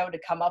talent show to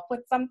come up with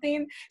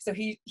something. So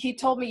he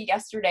told me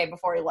yesterday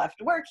before he left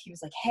work, he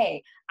was like,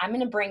 hey, I'm going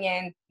to bring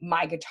in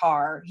my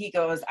guitar. He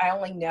goes, I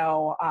only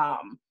know,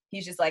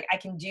 he's just like, I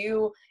can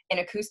do an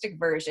acoustic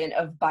version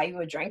of Buy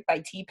You a Drink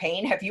by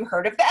T-Pain. Have you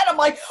heard of that? I'm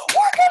like,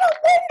 we're going to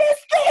win this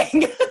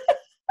thing.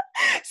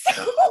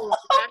 So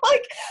I'm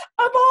like,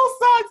 of all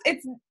songs,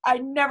 I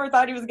never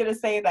thought he was going to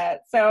say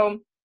that. So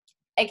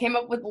I came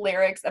up with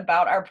lyrics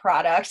about our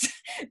product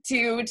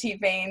to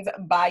T-Pain's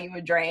Buy You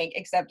a Drink,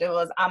 except it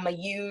was, I'm going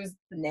to use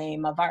the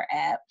name of our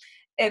app.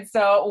 And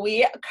so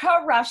we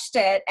crushed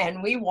it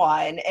and we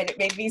won, and it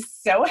made me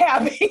so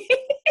happy.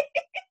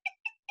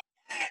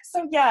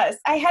 So yes,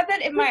 I had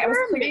that in I was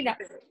cleaning up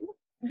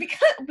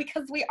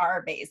because we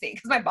are amazing.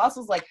 Because my boss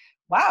was like,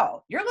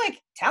 "Wow, you're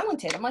like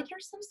talented." I'm like, "You're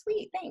so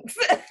sweet, thanks."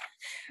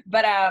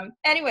 But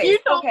anyways, you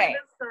told me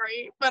this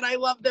story, but I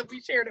love that we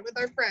shared it with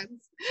our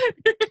friends.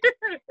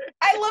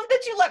 I love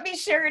that you let me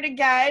share it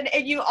again,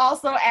 and you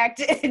also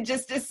acted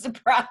just as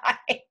surprised.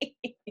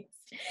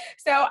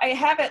 So I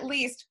have at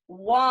least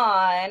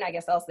one, I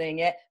guess I'll sing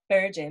it,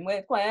 virgin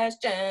with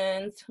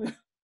questions.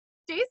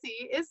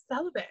 Stacey is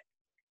celibate.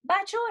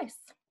 By choice.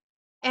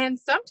 And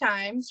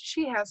sometimes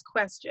she has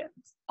questions.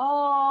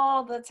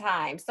 All the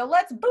time. So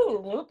let's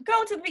go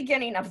to the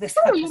beginning of this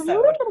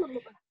episode.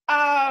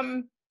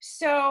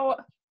 So,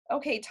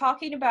 okay,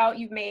 talking about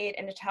you've made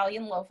an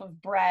Italian loaf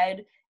of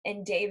bread,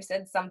 and Dave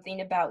said something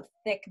about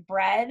thick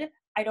bread.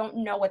 I don't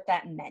know what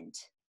that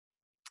meant.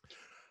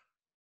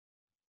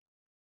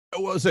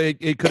 Well, so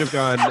it could have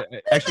gone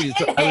actually.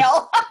 So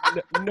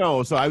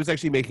so I was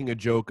actually making a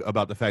joke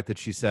about the fact that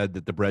she said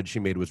that the bread she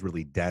made was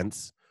really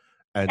dense.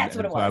 And that's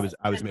what it was.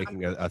 I was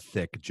making a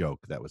thick joke.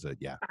 That was it.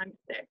 Yeah. I'm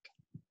thick.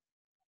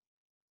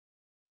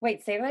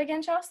 Wait, say that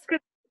again, Joss?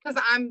 Because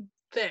I'm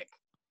thick.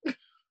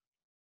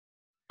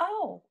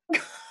 Oh.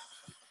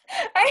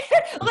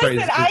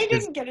 I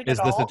didn't get it at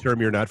all. Is this a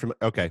term you're not from?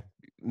 Okay.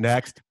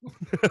 Next.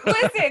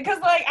 Listen, because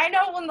like I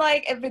know when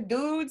like if a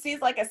dude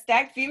sees like a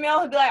stacked female,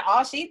 he'll be like,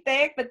 "Oh, she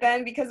thick," but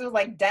then because it was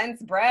like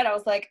dense bread, I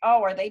was like,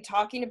 "Oh, are they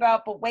talking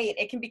about?" But wait,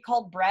 it can be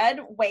called bread.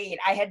 Wait,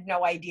 I had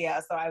no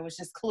idea, so I was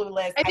just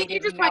clueless. I think you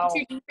just went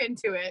too deep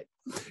into it.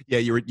 Yeah,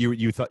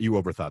 you thought you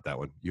overthought that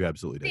one. You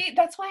absolutely did. See,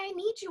 that's why I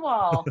need you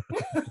all.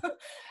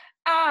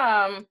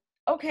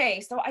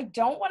 Okay, so I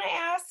don't want to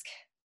ask.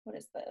 What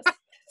is this?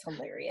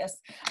 Hilarious.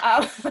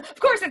 Of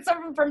course, it's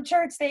someone from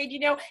church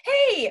saying,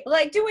 hey,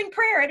 like doing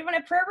prayer. Anyone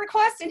have prayer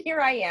requests? And here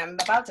I am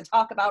about to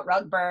talk about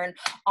rug burn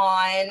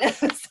on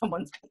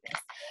someone's penis.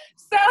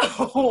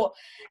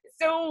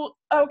 So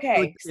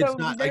okay. It's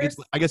not, I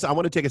guess I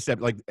want to take a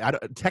step. Like,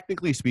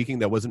 technically speaking,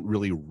 that wasn't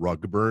really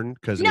rug burn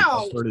because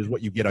rug burn is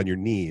what you get on your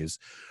knees.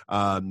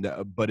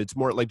 But it's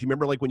more like, do you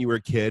remember like when you were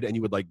a kid and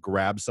you would like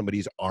grab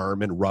somebody's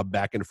arm and rub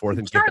back and forth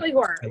and Charlie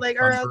horse, like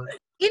or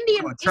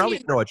Indian. A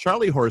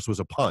Charlie horse was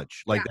a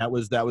punch. Like that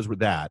was with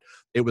that.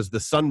 It was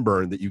the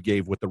sunburn that you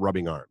gave with the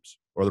rubbing arms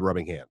or the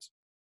rubbing hands.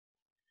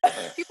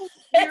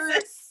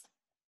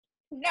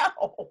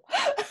 No.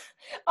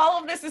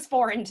 All of this is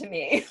foreign to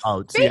me.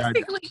 Oh, see,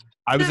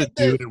 I was a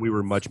dude and we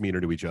were much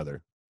meaner to each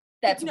other.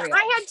 That's real.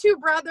 I had two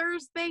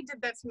brothers. They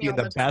did that to me. Yeah,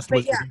 the best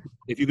was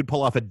if you could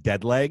pull off a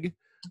dead leg,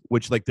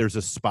 which like there's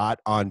a spot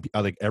on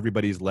like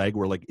everybody's leg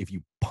where like if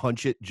you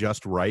punch it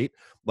just right,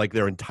 like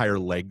their entire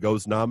leg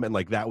goes numb, and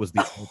like that was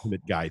the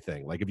ultimate guy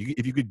thing. Like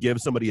if you could give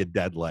somebody a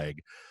dead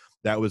leg,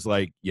 that was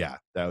like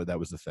that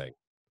was the thing.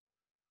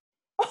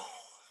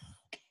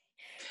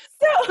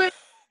 But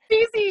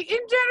Stacey, in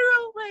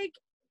general, like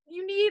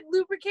you need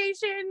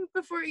lubrication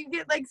before you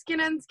get like skin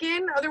on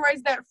skin.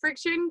 Otherwise, that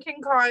friction can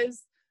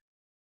cause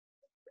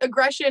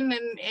aggression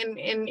and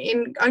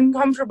in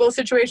uncomfortable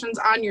situations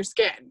on your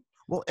skin.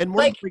 Well, and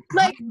more how do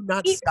you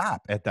not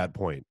stop at that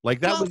point? Like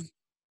that was.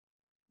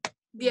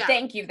 Yeah.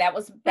 Thank you. That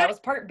was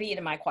part B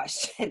to my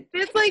question.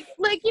 It's like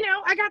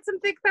I got some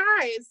thick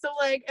thighs, so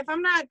like if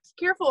I'm not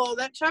careful,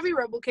 that chubby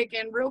rub will kick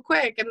in real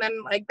quick, and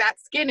then like that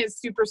skin is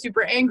super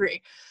super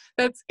angry.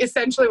 That's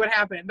essentially what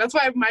happened. That's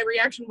why my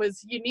reaction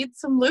was, "You need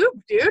some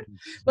lube, dude."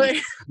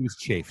 Like he was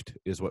chafed,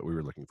 is what we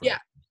were looking for. Yeah.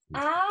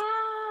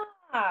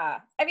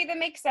 I mean that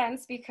makes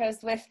sense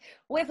because with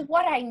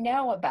what I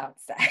know about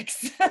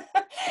sex,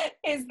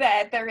 is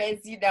that there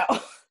is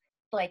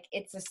like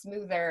it's a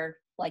smoother.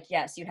 Like,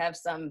 yes, you have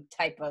some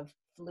type of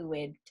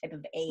fluid, type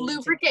of aid.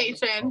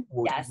 Lubrication.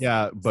 Yes.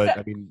 Yeah, but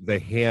I mean, the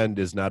hand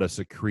is not a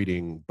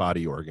secreting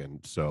body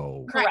organ,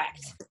 so.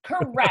 Correct.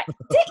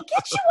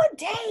 Get you a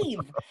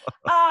Dave.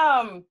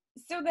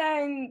 So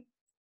then,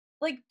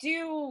 like,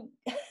 because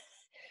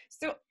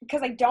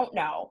I don't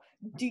know,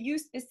 do you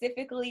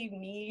specifically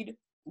need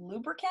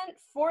lubricant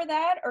for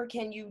that, or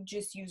can you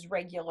just use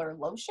regular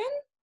lotion?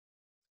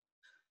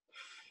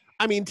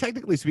 I mean,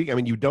 technically speaking, I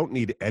mean, you don't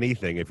need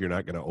anything if you're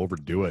not going to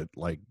overdo it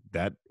like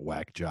that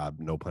whack job,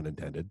 no pun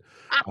intended.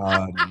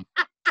 I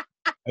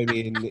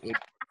mean,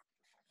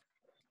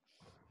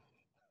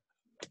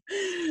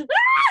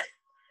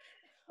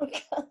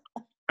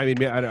 I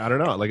mean, I don't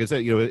know. Like I said,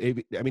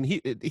 I mean,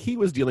 he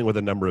was dealing with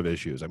a number of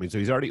issues. I mean, so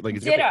he's already like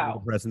he's got the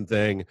Ditto. antidepressant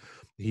thing.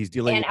 He's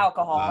dealing And with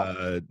alcohol.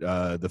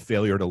 the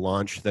failure to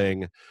launch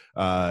thing.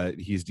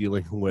 He's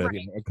dealing with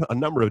a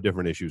number of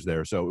different issues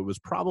there. So it was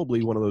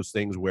probably one of those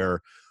things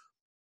where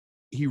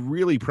he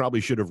really probably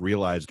should have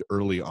realized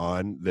early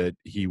on that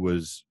he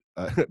was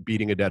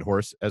beating a dead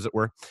horse, as it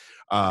were.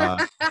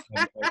 And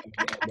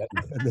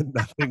then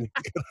nothing.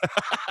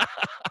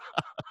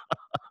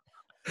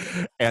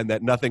 And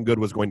that nothing good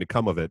was going to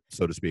come of it,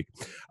 so to speak.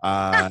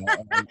 And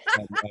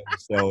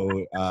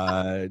so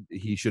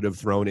he should have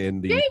thrown in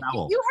the Dave,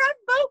 towel. you have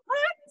boat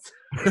puns?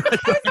 I was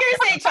going to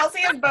say, Chelsea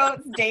has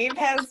boats. Dave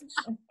has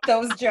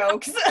those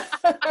jokes.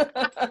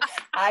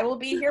 I will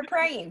be here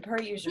praying, per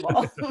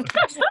usual.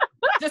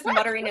 Just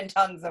muttering in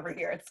tongues over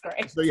here. It's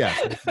great. So yeah,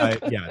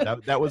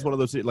 that was one of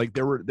those. Like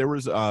there was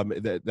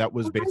that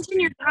was Don't basically mention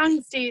your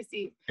tongue,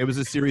 Stacey. it was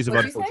a series of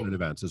What'd you unfortunate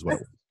events as well.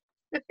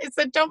 It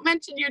said, "Don't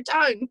mention your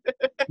tongue."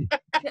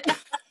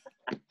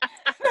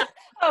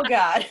 Oh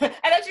God!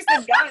 I thought you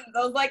said guns.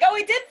 I was like, oh,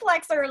 we did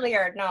flex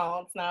earlier.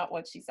 No, it's not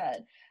what she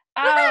said.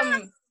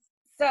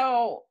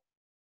 So,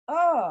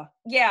 oh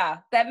yeah,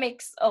 that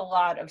makes a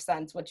lot of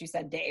sense what you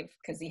said, Dave,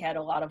 because he had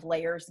a lot of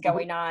layers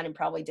going on and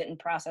probably didn't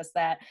process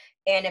that.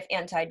 And if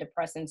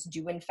antidepressants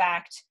do in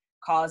fact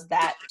cause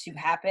that to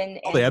happen,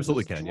 and they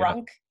absolutely can.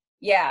 Drunk.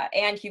 Yeah,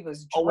 and he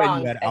was drunk. Oh,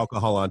 and you had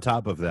alcohol on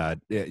top of that.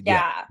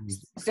 Yeah.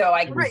 So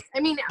right. I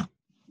mean,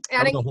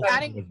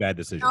 adding bad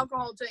decision.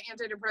 alcohol to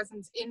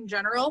antidepressants in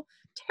general,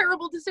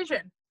 terrible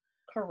decision.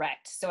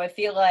 Correct. So I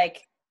feel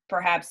like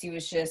perhaps he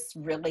was just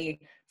really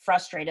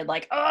frustrated,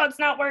 like, oh, it's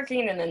not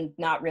working, and then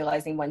not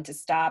realizing when to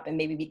stop. And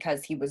maybe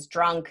because he was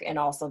drunk and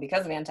also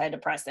because of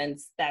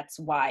antidepressants, that's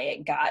why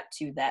it got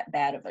to that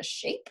bad of a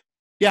shape.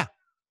 Yeah.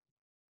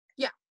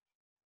 Yeah.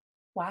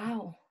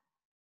 Wow.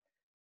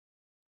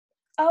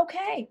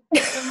 Okay.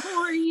 The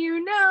more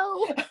you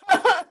know.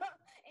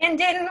 And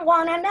didn't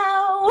want to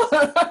know.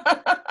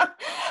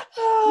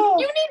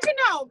 You need to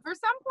know. For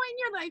some point in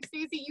your life,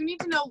 Stacey, you need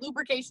to know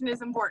lubrication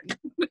is important.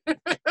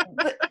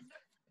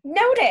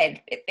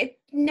 Noted.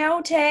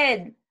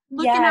 Noted.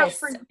 Looking out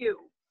for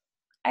you.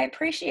 I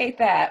appreciate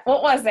that.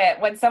 What was it?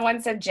 When someone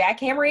said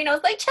jackhammering, I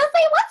was like, Chelsea,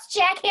 what's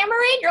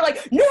jackhammering? You're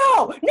like,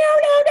 no.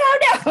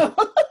 I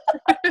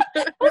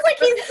was like,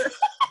 he's...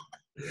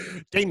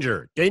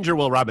 Danger,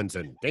 Will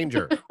Robinson,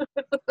 danger.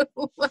 I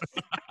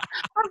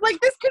was like,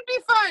 this could be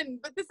fun,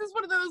 but this is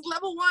one of those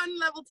level 1,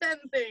 level 10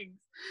 things.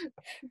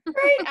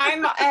 Right,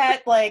 I'm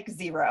at like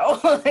 0.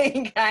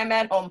 Like I'm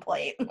at home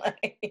plate.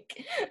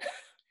 Like,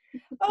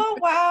 oh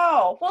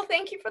wow. Well,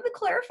 thank you for the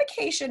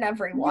clarification,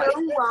 everyone.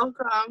 You're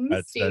welcome.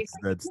 That's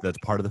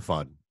part of the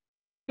fun.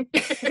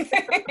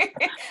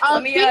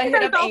 Let me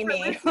hit up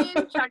Amy.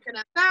 Checking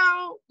us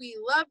out. We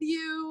love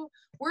you.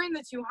 We're in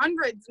the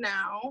 200s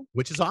now,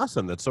 which is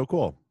awesome. That's so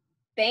cool.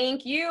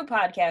 Thank you,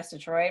 Podcast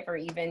Detroit, for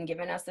even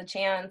giving us a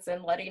chance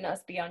and letting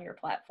us be on your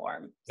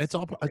platform. It's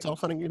all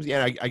fun and games.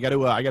 Yeah, I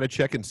gotta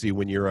check and see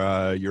when your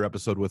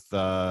episode with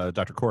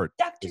Dr. Court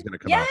is gonna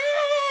come out.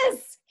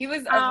 Yes, he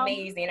was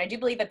amazing. I do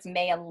believe it's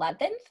May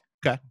 11th.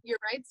 Okay, you're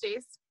right,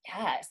 Stace.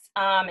 Yes.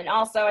 And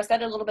also I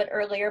said it a little bit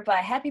earlier, but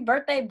happy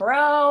birthday,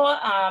 bro.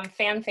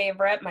 Fan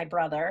favorite, my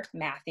brother,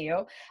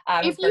 Matthew.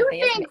 If you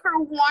think for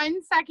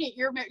 1 second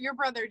your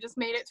brother just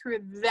made it through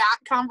that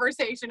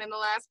conversation in the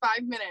last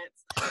 5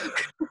 minutes.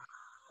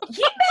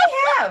 He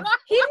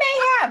may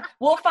have.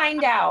 We'll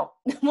find out.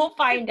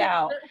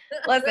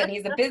 Listen,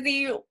 he's a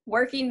busy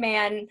working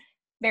man,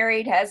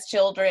 married, has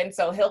children,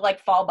 so he'll like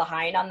fall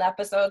behind on the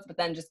episodes, but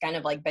then just kind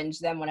of like binge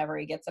them whenever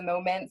he gets a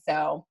moment.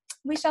 So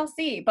we shall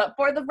see. But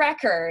for the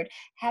record,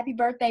 happy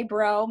birthday,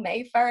 bro.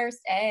 May 1st.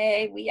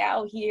 Hey, we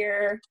out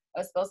here. I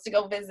was supposed to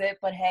go visit,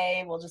 but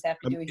hey, we'll just have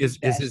to do it. Is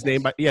his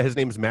name? His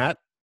name's Matt.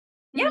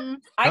 Yeah, mm-hmm.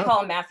 I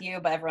call him Matthew,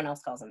 but everyone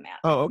else calls him Matt.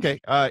 Oh,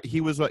 okay.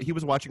 He was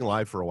watching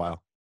live for a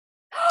while.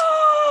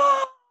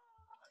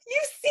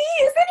 You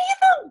see, isn't he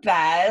the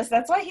best?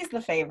 That's why he's the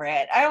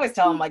favorite. I always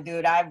tell him, like,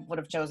 dude, I would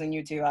have chosen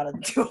you two out of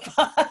the two of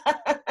us.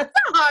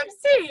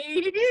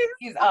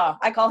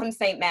 I call him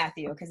Saint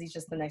Matthew because he's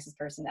just the nicest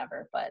person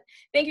ever. But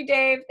thank you,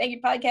 Dave. Thank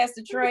you, Podcast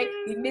Detroit.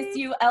 We miss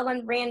you,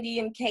 Ellen, Randy,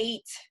 and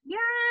Kate.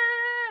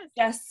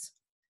 Yes,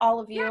 all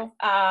of you.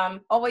 Yes.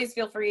 Always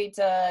feel free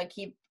to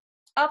keep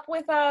up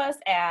with us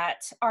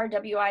at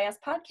RWIS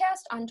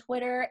Podcast on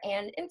Twitter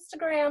and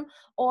Instagram,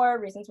 or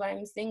Reasons Why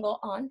I'm Single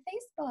on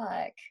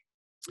Facebook.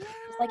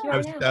 Just like you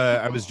are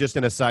now. I was just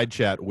in a side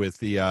chat with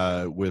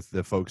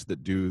the folks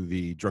that do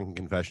the Drunken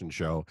Confession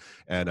show,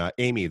 and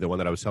Amy, the one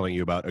that I was telling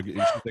you about, she's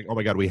like, "Oh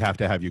my God, we have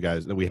to have you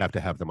guys. We have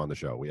to have them on the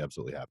show. We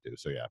absolutely have to."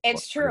 So yeah,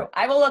 It's true.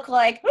 I will look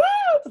like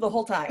the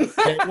whole time.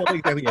 Yeah, well,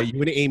 exactly. Yeah, you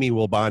and Amy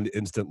will bond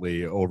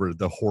instantly over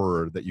the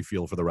horror that you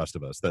feel for the rest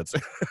of us. That's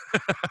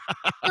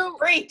So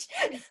great.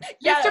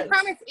 Just to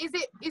premise, is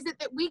it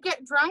that we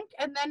get drunk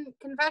and then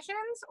confessions,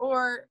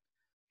 or?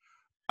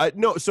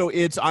 No, so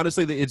it's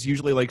honestly, it's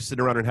usually like sit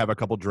around and have a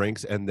couple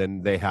drinks, and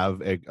then they have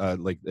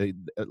like 3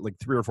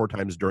 or 4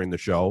 times during the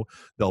show,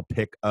 they'll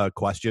pick a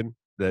question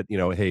that,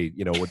 hey,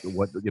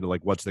 what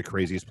like, what's the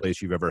craziest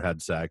place you've ever had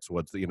sex?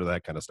 What's the,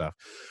 that kind of stuff.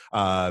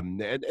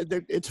 And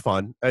it's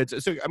fun.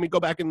 So I mean,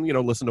 go back and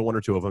listen to 1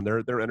 or 2 of them.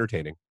 They're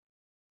entertaining.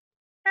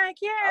 Heck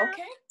yeah.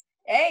 Okay.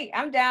 Hey,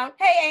 I'm down.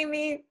 Hey,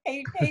 Amy.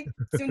 Hey,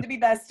 soon to be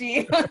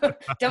bestie.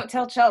 Don't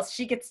tell Chelsea.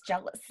 She gets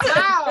jealous.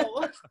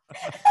 Wow.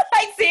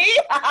 I see.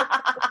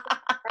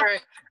 All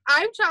right.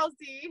 I'm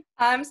Chelsea.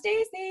 I'm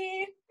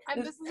Stacy.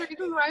 And this is the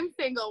reason why I'm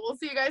single. We'll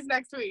see you guys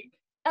next week.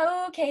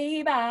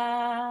 Okay,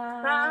 bye.